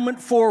that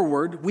moment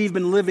forward, we've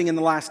been living in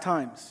the last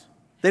times.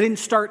 They didn't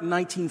start in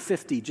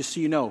 1950, just so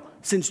you know,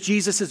 since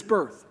Jesus'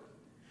 birth.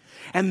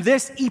 And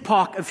this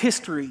epoch of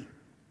history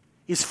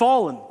is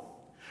fallen.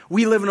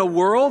 We live in a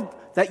world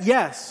that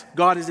yes,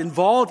 God is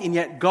involved, and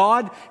yet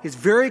God is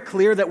very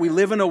clear that we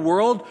live in a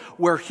world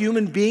where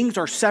human beings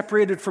are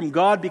separated from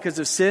God because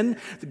of sin.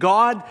 The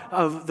God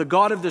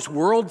of this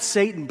world,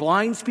 Satan,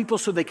 blinds people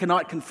so they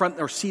cannot confront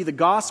or see the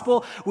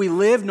gospel. We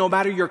live, no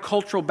matter your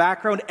cultural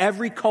background,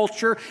 every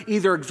culture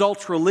either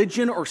exalts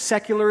religion or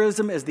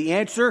secularism as the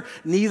answer.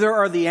 Neither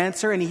are the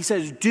answer. And he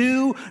says,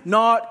 do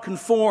not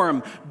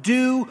conform.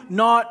 Do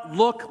not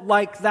look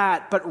like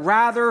that, but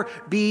rather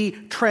be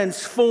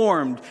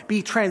transformed,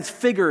 be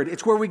transfigured.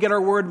 It's where we get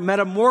our word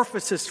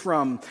metamorphosis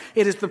from.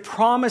 It is the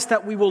promise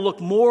that we will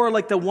look more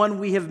like the one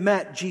we have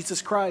met,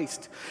 Jesus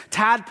Christ.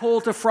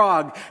 Tadpole to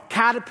frog,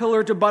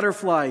 caterpillar to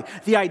butterfly.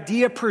 The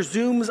idea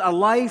presumes a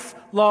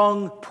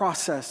lifelong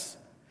process.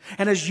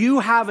 And as you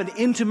have an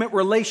intimate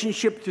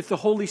relationship with the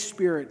Holy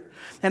Spirit,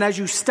 and as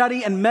you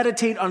study and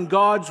meditate on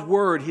God's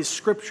word, his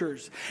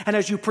scriptures, and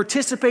as you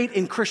participate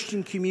in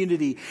Christian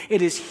community,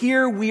 it is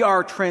here we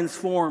are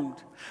transformed.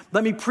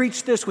 Let me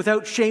preach this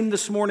without shame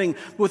this morning.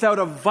 Without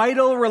a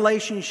vital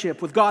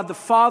relationship with God the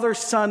Father,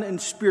 Son, and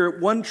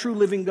Spirit, one true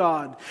living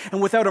God,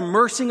 and without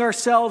immersing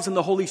ourselves in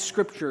the Holy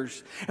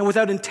Scriptures, and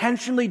without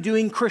intentionally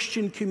doing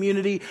Christian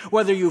community,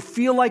 whether you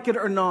feel like it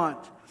or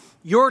not,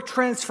 your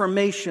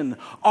transformation,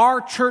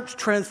 our church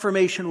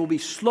transformation, will be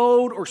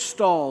slowed or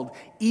stalled,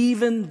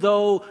 even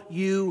though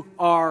you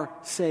are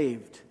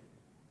saved.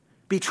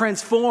 Be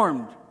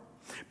transformed.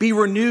 Be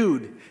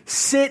renewed.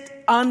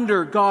 Sit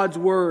under God's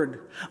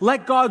word.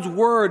 Let God's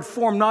word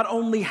form not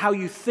only how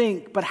you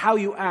think, but how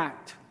you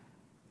act.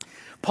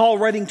 Paul,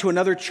 writing to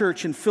another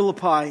church in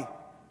Philippi,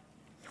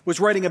 was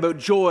writing about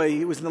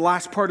joy. It was in the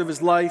last part of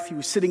his life. He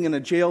was sitting in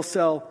a jail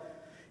cell.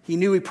 He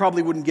knew he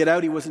probably wouldn't get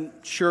out. He wasn't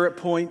sure at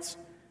points.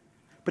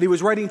 But he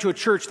was writing to a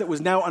church that was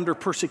now under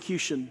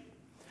persecution.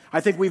 I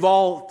think we've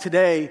all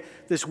today,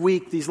 this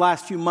week, these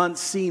last few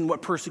months, seen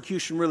what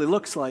persecution really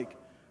looks like,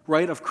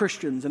 right? Of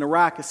Christians, in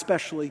Iraq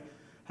especially,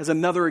 as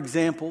another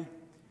example.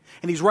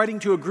 And he's writing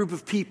to a group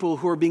of people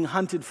who are being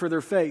hunted for their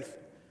faith.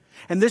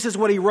 And this is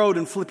what he wrote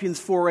in Philippians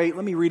 4:8.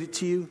 Let me read it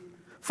to you.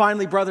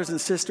 Finally, brothers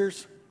and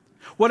sisters,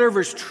 whatever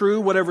is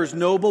true, whatever is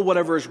noble,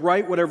 whatever is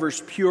right, whatever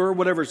is pure,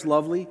 whatever is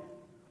lovely,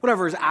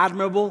 whatever is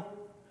admirable,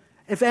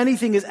 if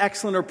anything is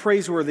excellent or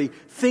praiseworthy,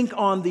 think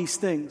on these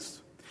things.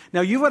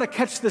 Now, you've got to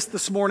catch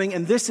this morning,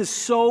 and this is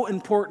so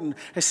important,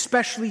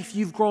 especially if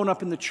you've grown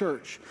up in the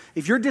church.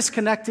 If you're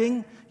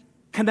disconnecting,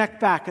 connect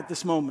back at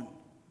this moment.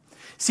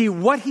 See,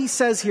 what he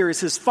says here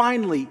is,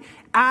 finally,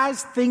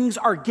 as things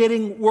are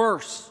getting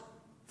worse,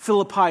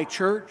 Philippi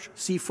church,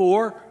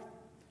 C4,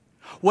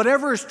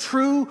 whatever is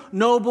true,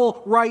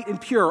 noble, right, and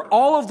pure,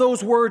 all of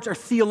those words are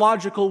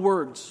theological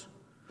words.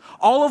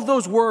 All of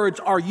those words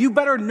are, you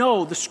better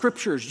know the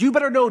scriptures. You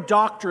better know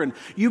doctrine.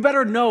 You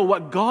better know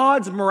what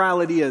God's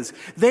morality is.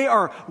 They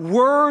are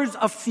words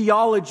of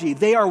theology.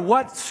 They are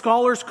what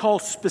scholars call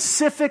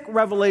specific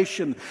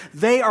revelation.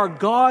 They are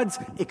God's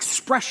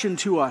expression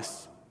to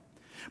us.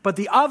 But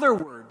the other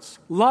words,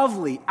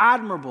 lovely,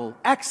 admirable,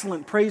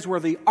 excellent,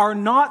 praiseworthy, are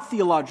not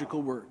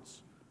theological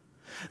words.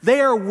 They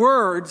are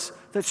words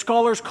that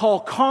scholars call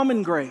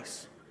common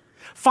grace.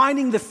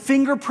 Finding the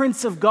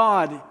fingerprints of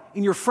God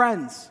in your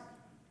friends,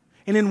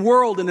 and in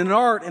world, and in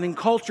art, and in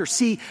culture.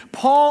 See,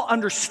 Paul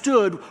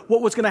understood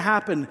what was going to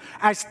happen.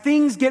 As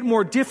things get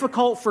more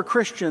difficult for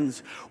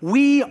Christians,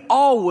 we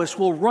always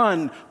will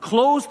run,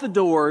 close the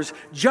doors,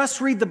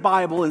 just read the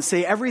Bible, and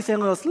say everything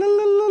else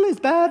is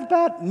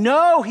bad.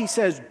 No, he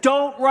says,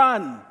 don't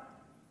run.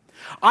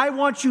 I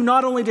want you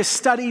not only to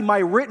study my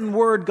written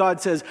word,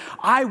 God says,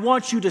 I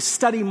want you to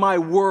study my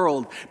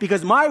world,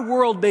 because my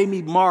world may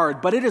be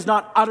marred, but it is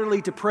not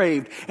utterly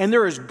depraved, and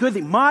there is good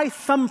things. My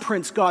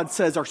thumbprints, God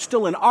says, are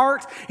still in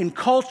art, in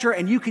culture,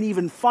 and you can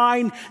even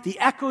find the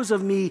echoes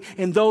of me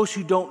in those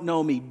who don't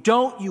know me.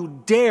 Don't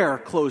you dare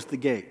close the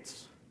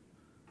gates.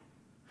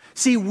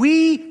 See,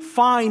 we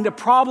find a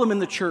problem in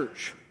the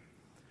church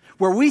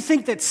where we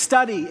think that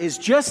study is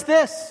just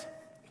this.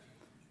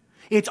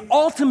 It's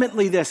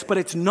ultimately this, but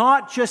it's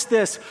not just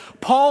this.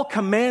 Paul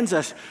commands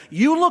us,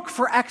 you look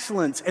for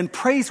excellence and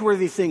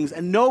praiseworthy things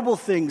and noble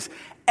things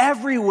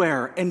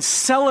everywhere and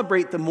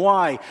celebrate them.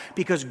 Why?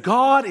 Because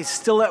God is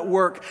still at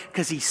work,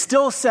 because he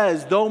still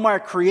says, though my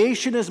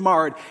creation is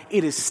marred,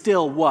 it is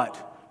still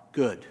what?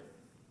 Good.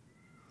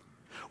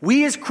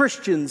 We as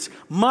Christians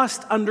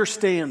must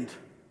understand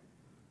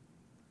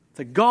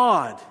that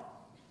God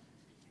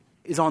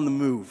is on the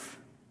move.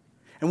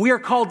 And we are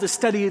called to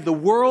study the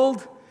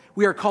world.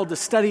 We are called to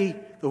study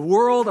the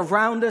world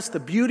around us, the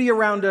beauty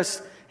around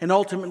us, and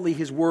ultimately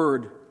his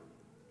word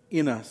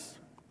in us.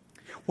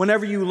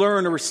 Whenever you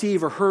learn or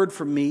receive or heard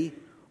from me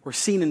or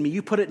seen in me,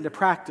 you put it into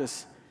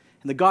practice,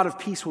 and the God of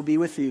peace will be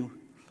with you.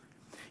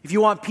 If you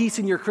want peace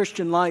in your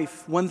Christian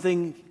life, one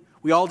thing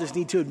we all just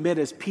need to admit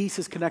is peace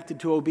is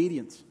connected to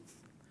obedience.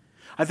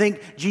 I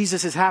think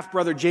Jesus'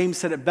 half-brother James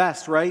said it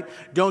best, right?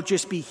 Don't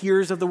just be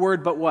hearers of the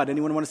word, but what?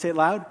 Anyone want to say it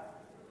loud?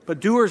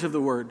 But doers of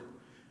the word.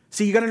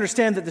 See, you got to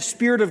understand that the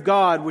Spirit of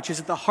God, which is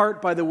at the heart,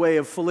 by the way,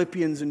 of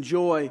Philippians and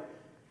joy,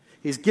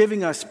 is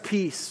giving us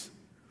peace.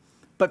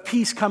 But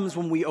peace comes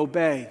when we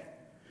obey.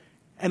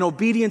 And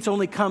obedience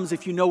only comes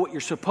if you know what you're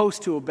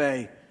supposed to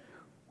obey,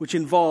 which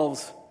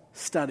involves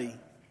study.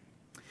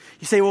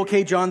 You say, well,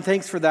 okay, John,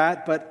 thanks for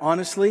that. But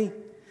honestly,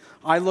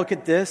 I look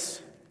at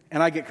this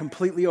and I get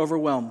completely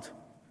overwhelmed.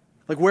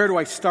 Like, where do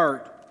I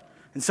start?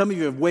 And some of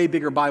you have way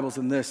bigger Bibles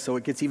than this, so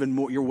it gets even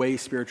more, you're way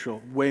spiritual,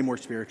 way more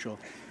spiritual.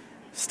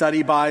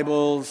 Study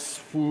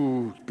Bibles,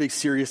 big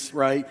serious,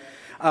 right?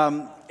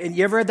 And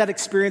you ever had that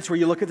experience where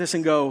you look at this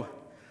and go,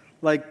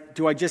 like,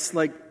 do I just,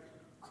 what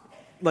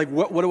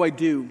do I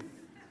do?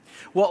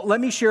 Well,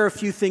 let me share a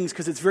few things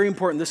because it's very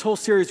important. This whole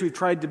series we've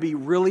tried to be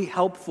really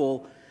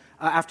helpful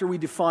after we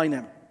define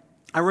it.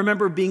 I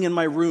remember being in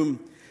my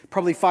room,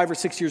 probably 5 or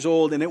 6 years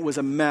old, and it was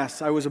a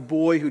mess. I was a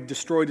boy who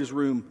destroyed his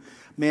room.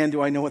 Man,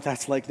 do I know what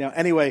that's like now.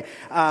 Anyway,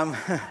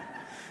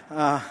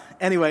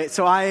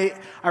 so I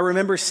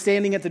remember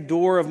standing at the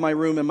door of my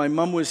room, and my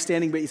mom was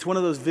standing, but it's one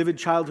of those vivid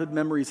childhood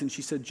memories, and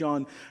she said,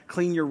 John,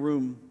 clean your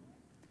room.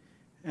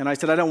 And I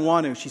said, I don't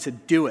want to. She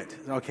said, do it.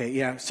 Okay,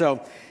 yeah.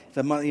 So,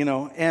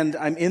 and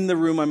I'm in the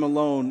room, I'm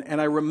alone,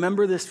 and I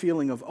remember this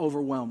feeling of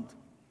overwhelmed.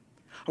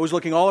 I was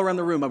looking all around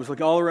the roroom. I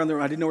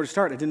didn't know where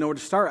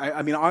to start.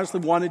 I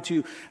honestly wanted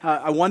to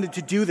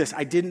do this.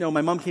 I didn't know.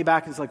 My mom came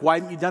back and was like, why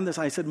haven't you done this?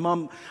 I said,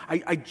 Mom,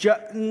 I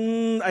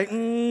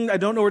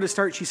don't know where to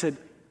start. She said,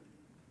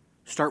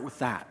 start with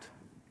that.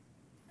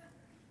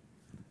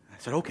 I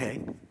said,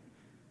 okay.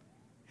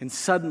 And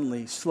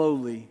suddenly,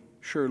 slowly,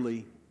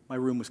 surely, my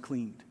room was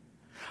cleaned.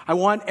 I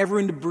want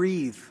everyone to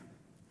breathe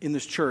in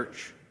this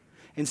church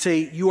and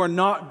say, you are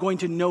not going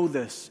to know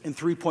this in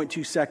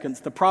 3.2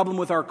 seconds. The problem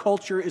with our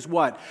culture is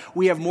what?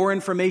 We have more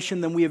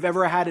information than we have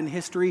ever had in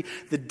history.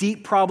 The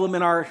deep problem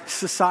in our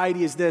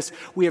society is this.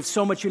 We have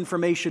so much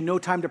information, no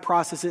time to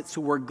process it, so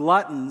we're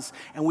gluttons,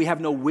 and we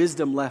have no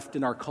wisdom left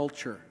in our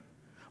culture.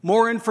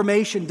 More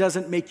information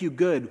doesn't make you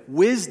good.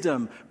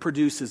 Wisdom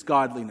produces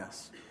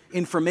godliness.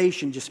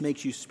 Information just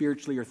makes you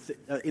spiritually or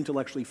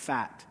intellectually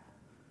fat.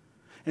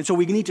 And so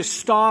we need to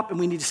stop and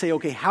we need to say,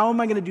 okay, how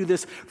am I going to do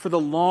this for the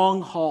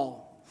long haul?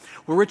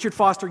 Well, Richard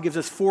Foster gives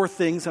us 4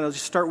 things, and I'll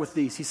just start with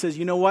these. He says,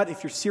 you know what?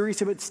 If you're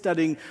serious about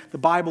studying the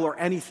Bible or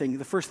anything,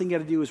 the first thing you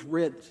got to do is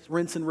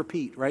rinse and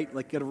repeat, right?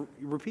 Like, you got to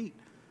repeat.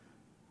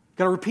 You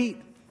got to repeat.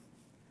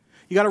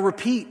 You got to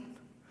repeat.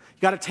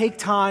 You got to take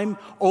time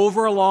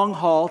over a long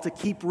haul to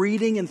keep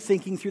reading and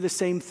thinking through the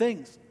same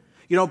things.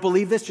 You don't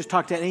believe this? Just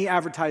talk to any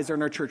advertiser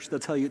in our church. They'll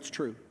tell you it's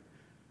true.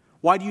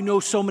 Why do you know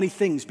so many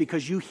things?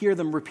 Because you hear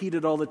them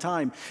repeated all the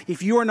time.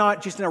 If you are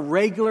not just on a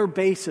regular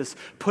basis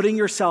putting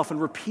yourself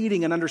and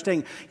repeating and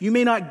understanding, you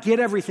may not get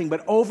everything,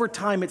 but over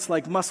time it's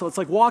like muscle. It's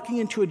like walking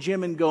into a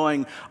gym and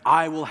going,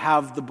 I will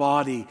have the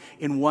body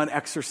in one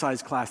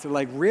exercise class. They're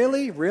like,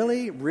 really?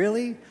 Really?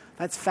 Really?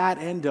 That's fat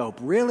and dope.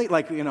 Really?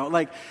 Like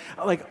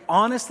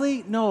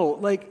honestly, no.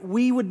 Like,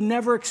 we would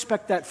never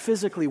expect that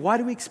physically. Why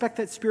do we expect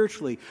that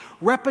spiritually?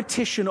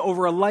 Repetition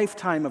over a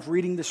lifetime of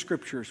reading the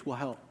scriptures will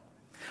help.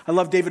 I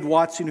love David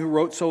Watson, who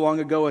wrote so long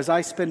ago, as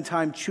I spend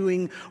time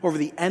chewing over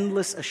the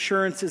endless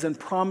assurances and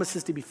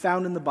promises to be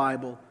found in the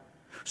Bible,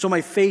 so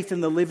my faith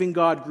in the living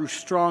God grew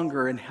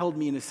stronger and held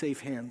me in His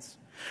safe hands.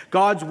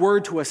 God's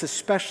word to us,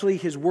 especially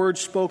His word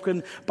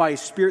spoken by His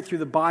Spirit through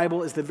the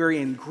Bible, is the very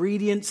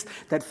ingredients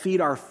that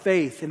feed our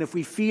faith. And if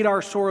we feed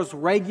our souls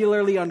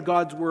regularly on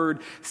God's word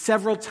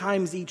several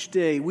times each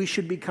day, we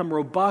should become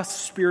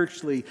robust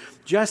spiritually,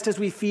 just as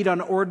we feed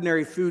on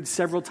ordinary food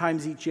several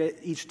times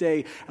each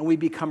day, and we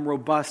become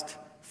robust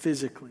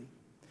physically.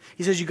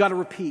 He says you got to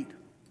repeat.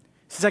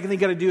 The second thing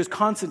you got to do is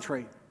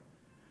concentrate.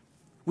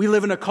 We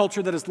live in a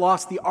culture that has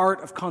lost the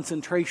art of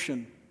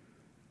concentration.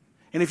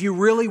 And if you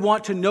really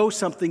want to know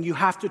something, you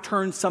have to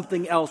turn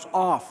something else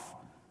off.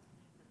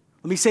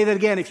 Let me say that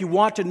again. If you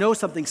want to know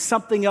something,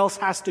 something else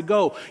has to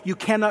go. You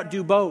cannot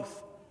do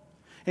both.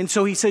 And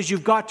so he says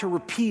you've got to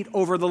repeat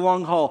over the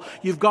long haul.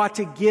 You've got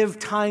to give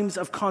times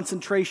of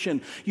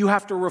concentration. You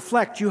have to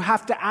reflect. You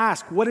have to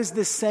ask, what is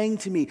this saying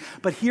to me?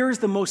 But here's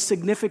the most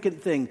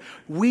significant thing.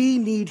 We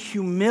need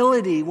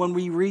humility when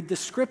we read the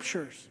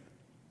scriptures.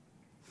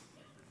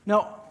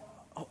 Now,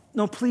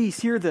 please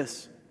hear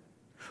this.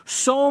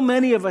 So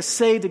many of us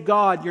say to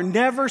God, you're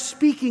never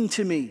speaking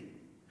to me.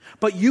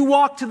 But you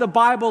walk to the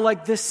Bible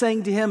like this,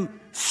 saying to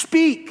Him,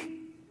 speak,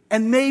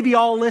 and maybe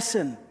I'll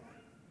listen.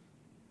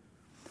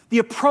 The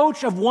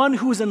approach of one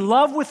who is in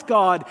love with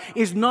God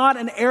is not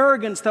an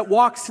arrogance that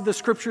walks to the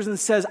scriptures and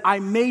says, I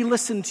may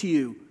listen to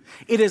you.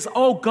 It is,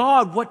 oh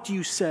God, what do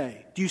you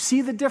say? Do you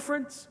see the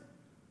difference?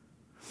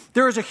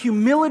 There is a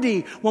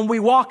humility when we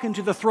walk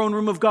into the throne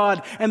room of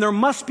God, and there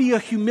must be a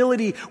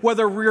humility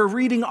whether we're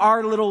reading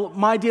our little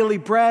My Daily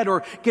Bread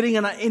or getting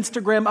an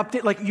Instagram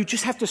update. Like, you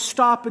just have to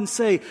stop and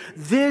say,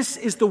 this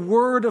is the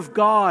word of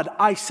God.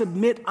 I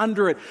submit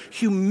under it.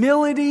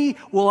 Humility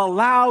will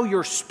allow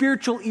your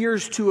spiritual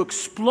ears to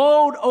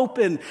explode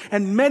open,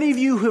 and many of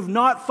you who have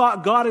not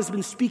thought God has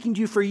been speaking to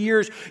you for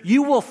years,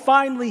 you will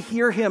finally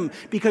hear Him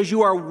because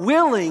you are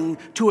willing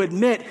to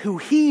admit who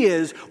He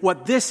is,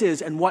 what this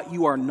is, and what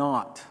you are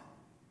not.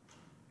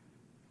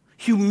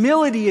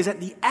 Humility is at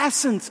the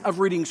essence of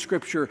reading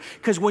Scripture,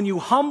 because when you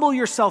humble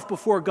yourself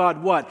before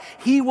God, what?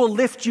 He will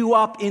lift you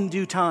up in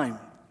due time.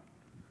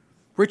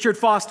 Richard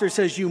Foster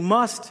says you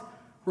must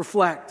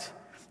reflect,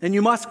 and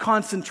you must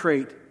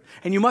concentrate,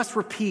 and you must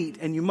repeat,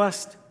 and you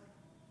must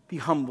be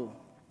humble.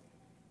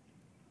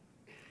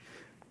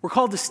 We're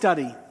called to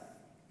study,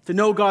 to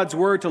know God's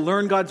Word, to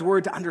learn God's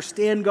Word, to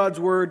understand God's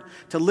Word,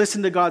 to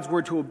listen to God's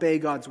Word, to obey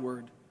God's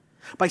Word.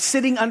 By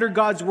sitting under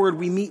God's Word,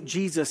 we meet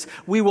Jesus.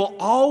 We will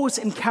always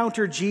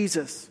encounter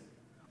Jesus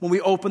when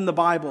we open the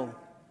Bible.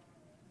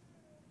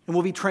 And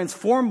we'll be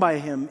transformed by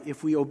Him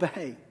if we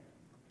obey.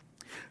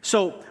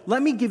 So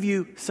let me give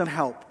you some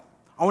help.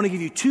 I want to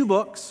give you 2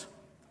 books,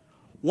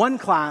 1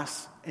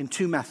 class, and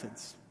 2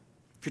 methods.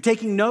 If you're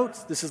taking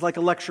notes, this is like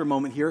a lecture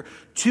moment here.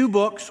 2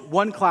 books,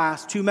 1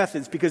 class, 2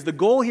 methods, because the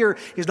goal here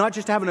is not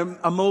just to have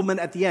a moment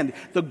at the end.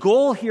 The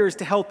goal here is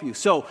to help you.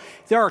 So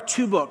there are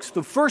 2 books.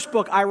 The first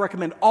book I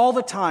recommend all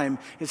the time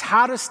is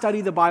How to Study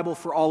the Bible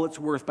for All It's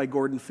Worth by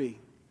Gordon Fee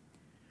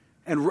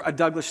and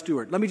Douglas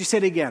Stewart. Let me just say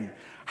it again.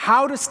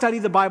 How to Study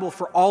the Bible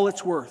for All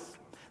It's Worth.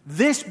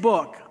 This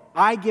book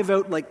I give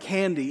out like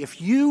candy. If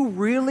you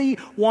really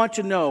want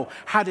to know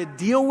how to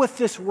deal with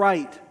this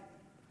right,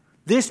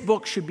 this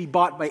book should be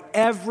bought by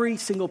every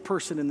single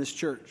person in this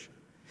church.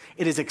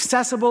 It is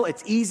accessible,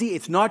 it's easy,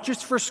 it's not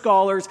just for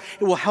scholars.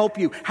 It will help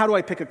you. How do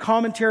I pick a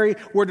commentary?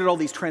 Where did all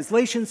these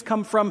translations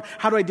come from?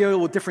 How do I deal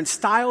with different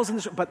styles in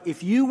this? But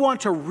if you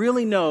want to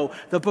really know,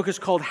 the book is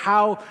called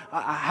How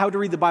to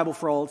Read the Bible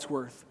for All It's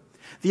Worth.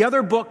 The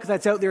other book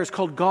that's out there is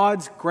called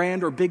God's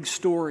Grand or Big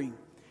Story.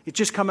 It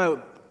just come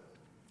out.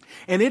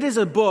 And it is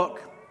a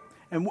book,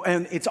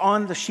 and it's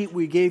on the sheet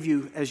we gave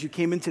you as you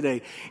came in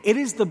today. It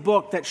is the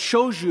book that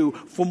shows you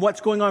from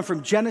what's going on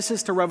from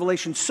Genesis to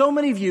Revelation. So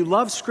many of you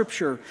love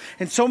Scripture,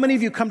 and so many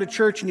of you come to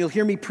church and you'll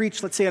hear me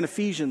preach, let's say on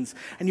Ephesians,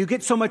 and you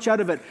get so much out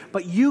of it,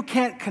 but you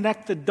can't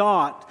connect the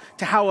dot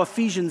to how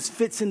Ephesians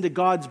fits into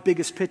God's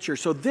biggest picture.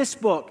 So this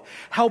book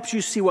helps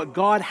you see what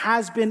God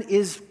has been,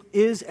 is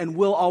and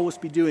will always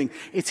be doing.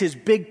 It's His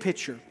big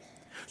picture.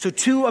 So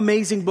 2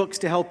 amazing books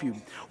to help you.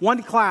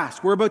 1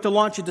 class, we're about to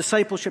launch a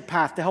discipleship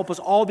path to help us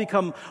all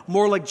become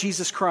more like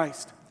Jesus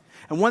Christ.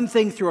 And one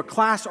thing through a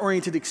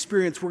class-oriented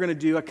experience we're going to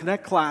do, a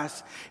Connect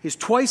class, is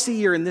twice a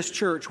year in this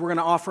church, we're going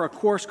to offer a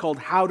course called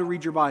How to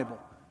Read Your Bible.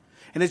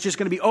 And it's just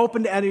going to be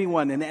open to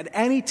anyone. And at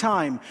any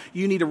time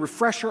you need a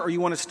refresher or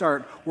you want to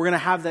start, we're going to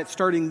have that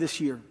starting this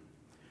year.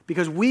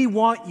 Because we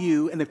want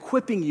you and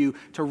equipping you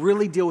to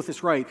really deal with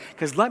this right.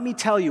 Because let me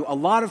tell you, a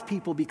lot of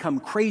people become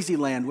crazy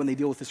land when they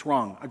deal with this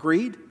wrong.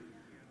 Agreed?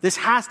 This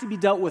has to be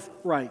dealt with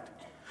right.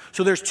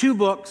 So there's 2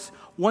 books,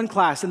 1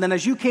 class. And then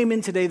as you came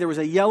in today, there was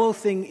a yellow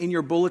thing in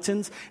your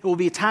bulletins. It will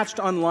be attached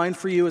online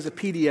for you as a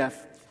PDF.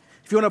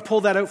 If you want to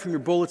pull that out from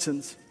your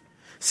bulletins.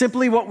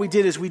 Simply what we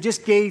did is we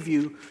just gave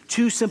you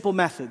 2 simple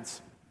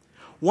methods.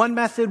 One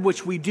method,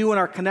 which we do in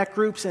our Connect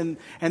groups, and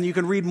you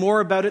can read more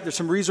about it. There's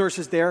some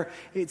resources there.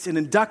 It's an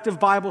inductive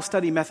Bible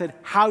study method,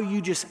 how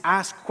you just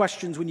ask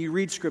questions when you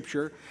read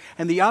Scripture.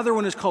 And the other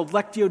one is called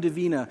Lectio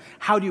Divina,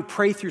 how do you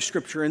pray through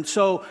Scripture. And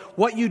so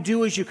what you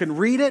do is you can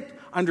read it,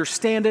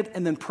 understand it,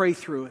 and then pray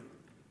through it.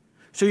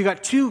 So you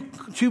got two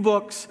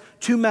books,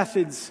 2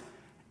 methods,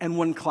 and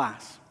 1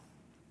 class.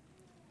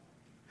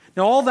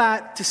 Now all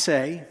that to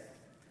say,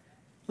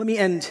 let me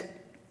end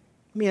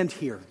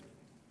here.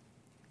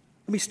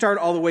 Let me start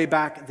all the way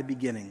back at the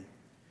beginning.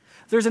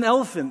 There's an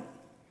elephant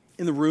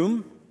in the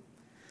room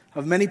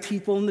of many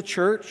people in the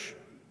church,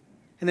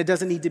 and it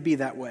doesn't need to be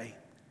that way.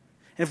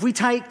 And if we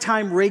take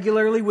time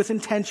regularly with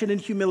intention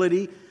and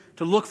humility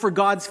to look for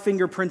God's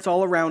fingerprints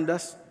all around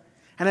us,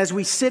 and as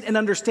we sit and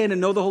understand and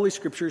know the Holy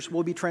Scriptures,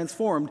 we'll be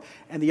transformed,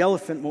 and the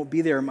elephant won't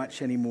be there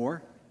much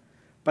anymore.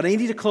 But I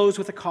need to close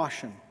with a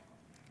caution.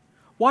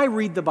 Why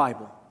read the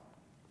Bible?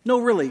 No,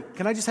 really,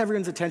 can I just have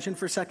everyone's attention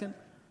for a second?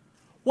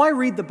 Why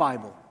read the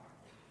Bible?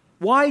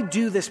 Why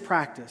do this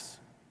practice?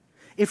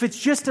 If it's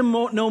just to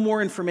know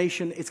more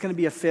information, it's going to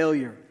be a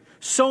failure.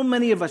 So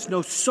many of us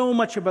know so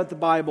much about the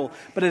Bible,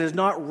 but it has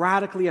not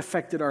radically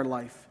affected our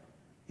life.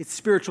 It's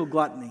spiritual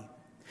gluttony.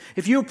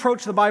 If you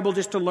approach the Bible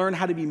just to learn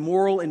how to be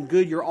moral and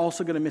good, you're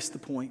also going to miss the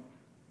point.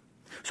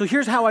 So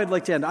here's how I'd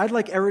like to end. I'd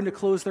like everyone to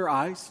close their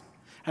eyes.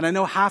 And I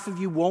know half of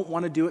you won't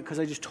want to do it because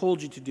I just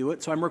told you to do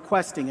it, so I'm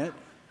requesting it.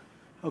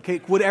 Okay,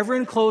 would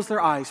everyone close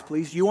their eyes,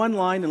 please? You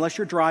online, unless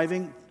you're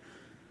driving,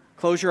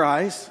 close your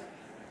eyes.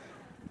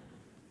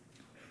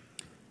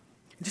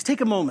 Just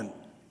take a moment.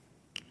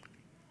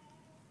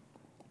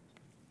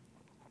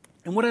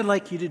 And what I'd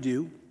like you to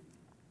do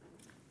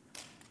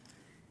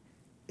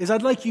is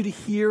I'd like you to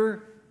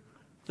hear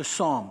the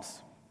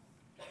Psalms.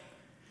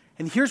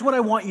 And here's what I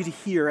want you to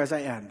hear as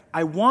I end.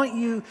 I want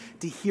you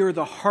to hear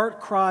the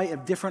heart cry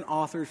of different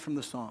authors from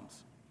the Psalms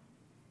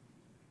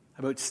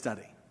about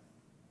study.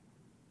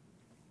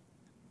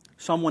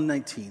 Psalm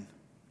 119.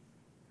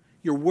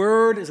 Your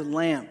word is a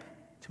lamp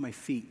to my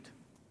feet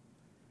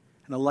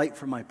and a light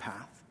for my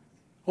path.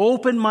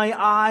 Open my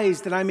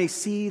eyes that I may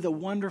see the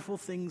wonderful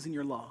things in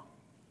your law.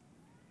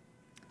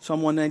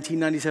 Psalm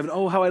 119:97.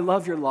 Oh, how I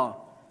love your law.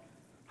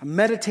 I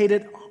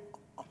meditated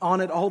on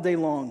it all day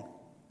long.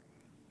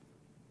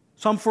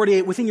 Psalm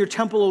 48, within your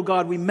temple, O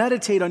God, we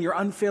meditate on your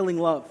unfailing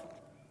love.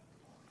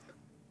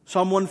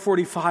 Psalm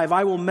 145,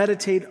 I will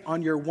meditate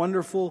on your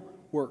wonderful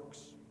works.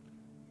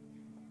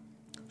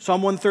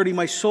 Psalm 130,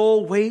 my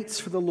soul waits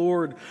for the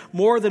Lord,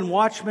 more than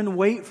watchmen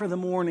wait for the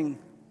morning.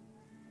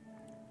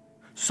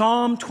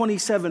 Psalm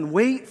 27,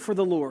 wait for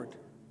the Lord.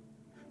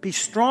 Be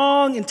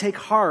strong and take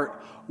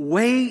heart.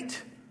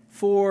 Wait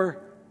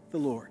for the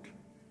Lord.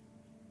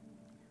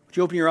 Would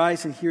you open your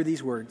eyes and hear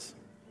these words?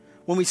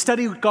 When we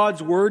study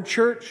God's Word,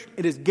 church,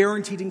 it is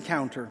guaranteed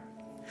encounter.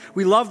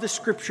 We love the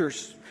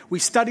Scriptures. We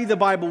study the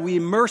Bible. We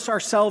immerse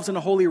ourselves in a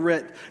holy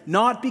writ,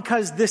 not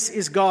because this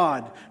is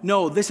God.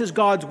 No, this is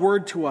God's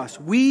Word to us.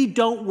 We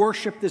don't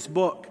worship this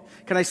book.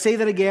 Can I say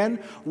that again?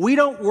 We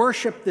don't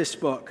worship this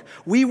book.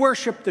 We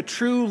worship the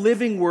true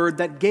living Word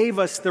that gave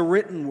us the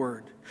written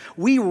Word.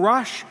 We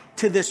rush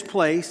to this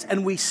place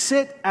and we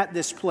sit at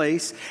this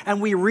place and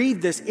we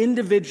read this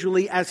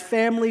individually as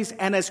families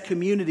and as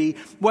community,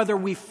 whether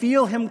we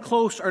feel Him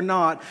close or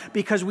not,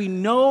 because we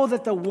know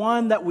that the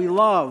one that we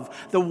love,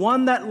 the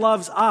one that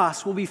loves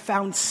us, will be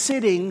found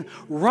sitting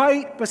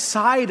right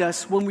beside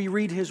us when we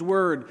read His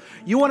Word.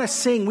 You want to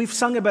sing? We've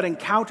sung about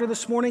encounter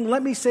this morning.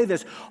 Let me say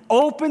this.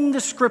 Open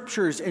the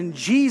Scriptures and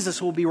Jesus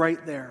will be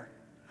right there.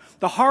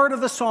 The heart of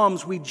the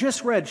Psalms we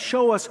just read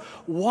show us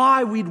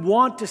why we'd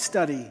want to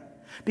study.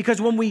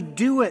 Because when we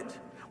do it,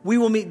 we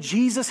will meet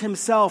Jesus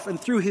Himself, and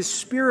through His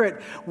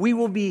Spirit, we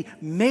will be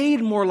made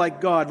more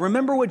like God.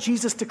 Remember what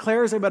Jesus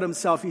declares about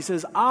Himself. He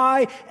says,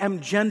 I am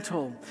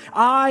gentle,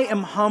 I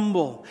am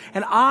humble,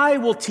 and I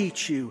will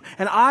teach you,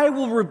 and I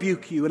will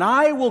rebuke you, and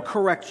I will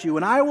correct you,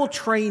 and I will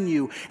train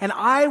you, and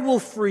I will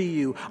free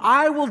you.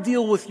 I will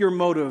deal with your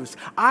motives.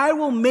 I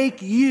will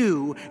make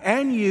you,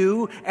 and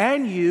you,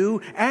 and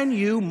you, and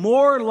you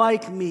more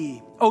like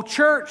me. Oh,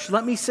 church,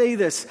 let me say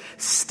this.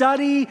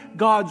 Study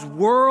God's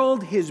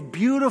world, His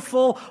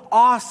beautiful,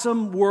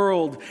 awesome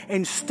world,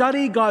 and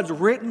study God's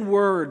written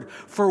Word.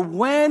 For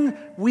when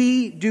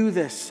we do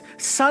this,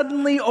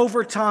 suddenly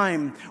over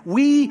time,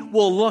 we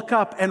will look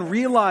up and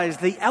realize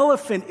the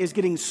elephant is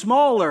getting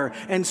smaller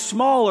and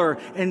smaller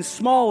and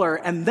smaller,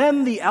 and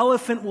then the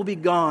elephant will be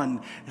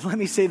gone. And let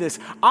me say this.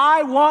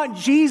 I want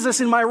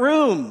Jesus in my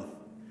room,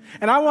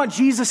 and I want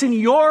Jesus in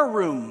your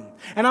room.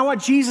 And I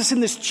want Jesus in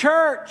this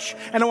church,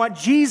 and I want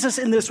Jesus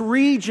in this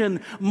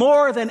region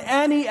more than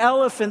any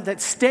elephant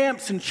that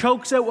stamps and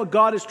chokes out what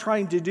God is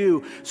trying to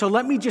do. So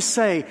let me just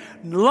say,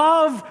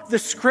 love the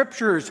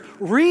Scriptures,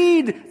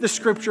 read the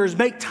Scriptures,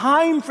 make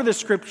time for the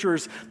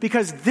Scriptures,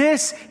 because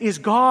this is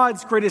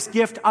God's greatest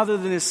gift other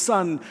than His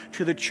Son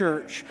to the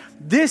church.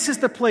 This is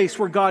the place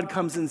where God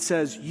comes and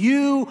says,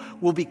 you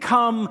will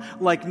become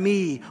like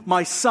me,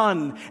 my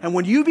Son. And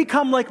when you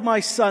become like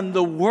my Son,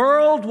 the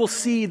world will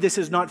see this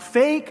is not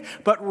fake,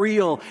 but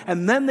real.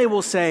 And then they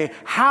will say,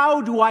 how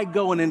do I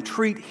go and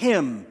entreat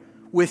Him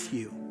with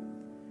you?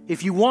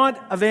 If you want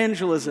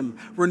evangelism,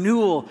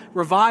 renewal,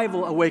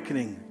 revival,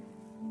 awakening,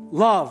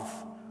 love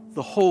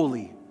the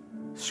Holy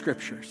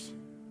Scriptures.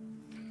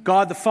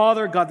 God the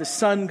Father, God the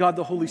Son, God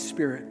the Holy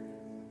Spirit.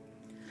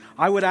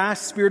 I would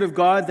ask, Spirit of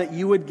God, that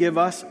you would give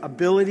us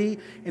ability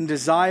and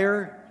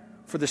desire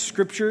for the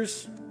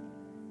Scriptures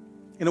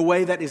in a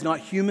way that is not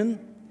human.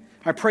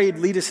 I pray you'd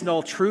lead us in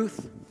all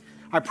truth.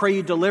 I pray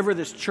you deliver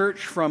this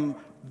church from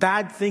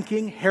bad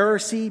thinking,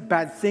 heresy,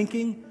 bad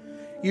thinking.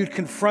 You'd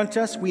confront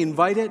us. We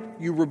invite it.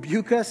 You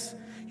rebuke us.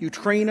 You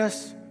train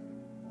us.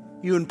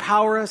 You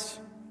empower us.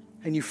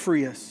 And you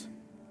free us.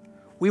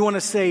 We want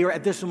to say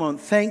at this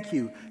moment, thank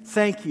you,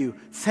 thank you,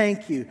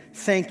 thank you,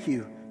 thank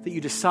you that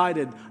you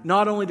decided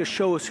not only to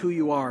show us who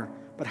you are,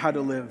 but how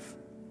to live.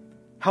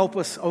 Help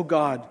us, oh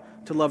God,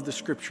 to love the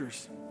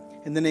Scriptures.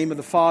 In the name of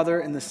the Father,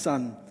 and the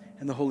Son,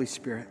 and the Holy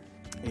Spirit.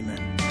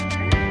 Amen.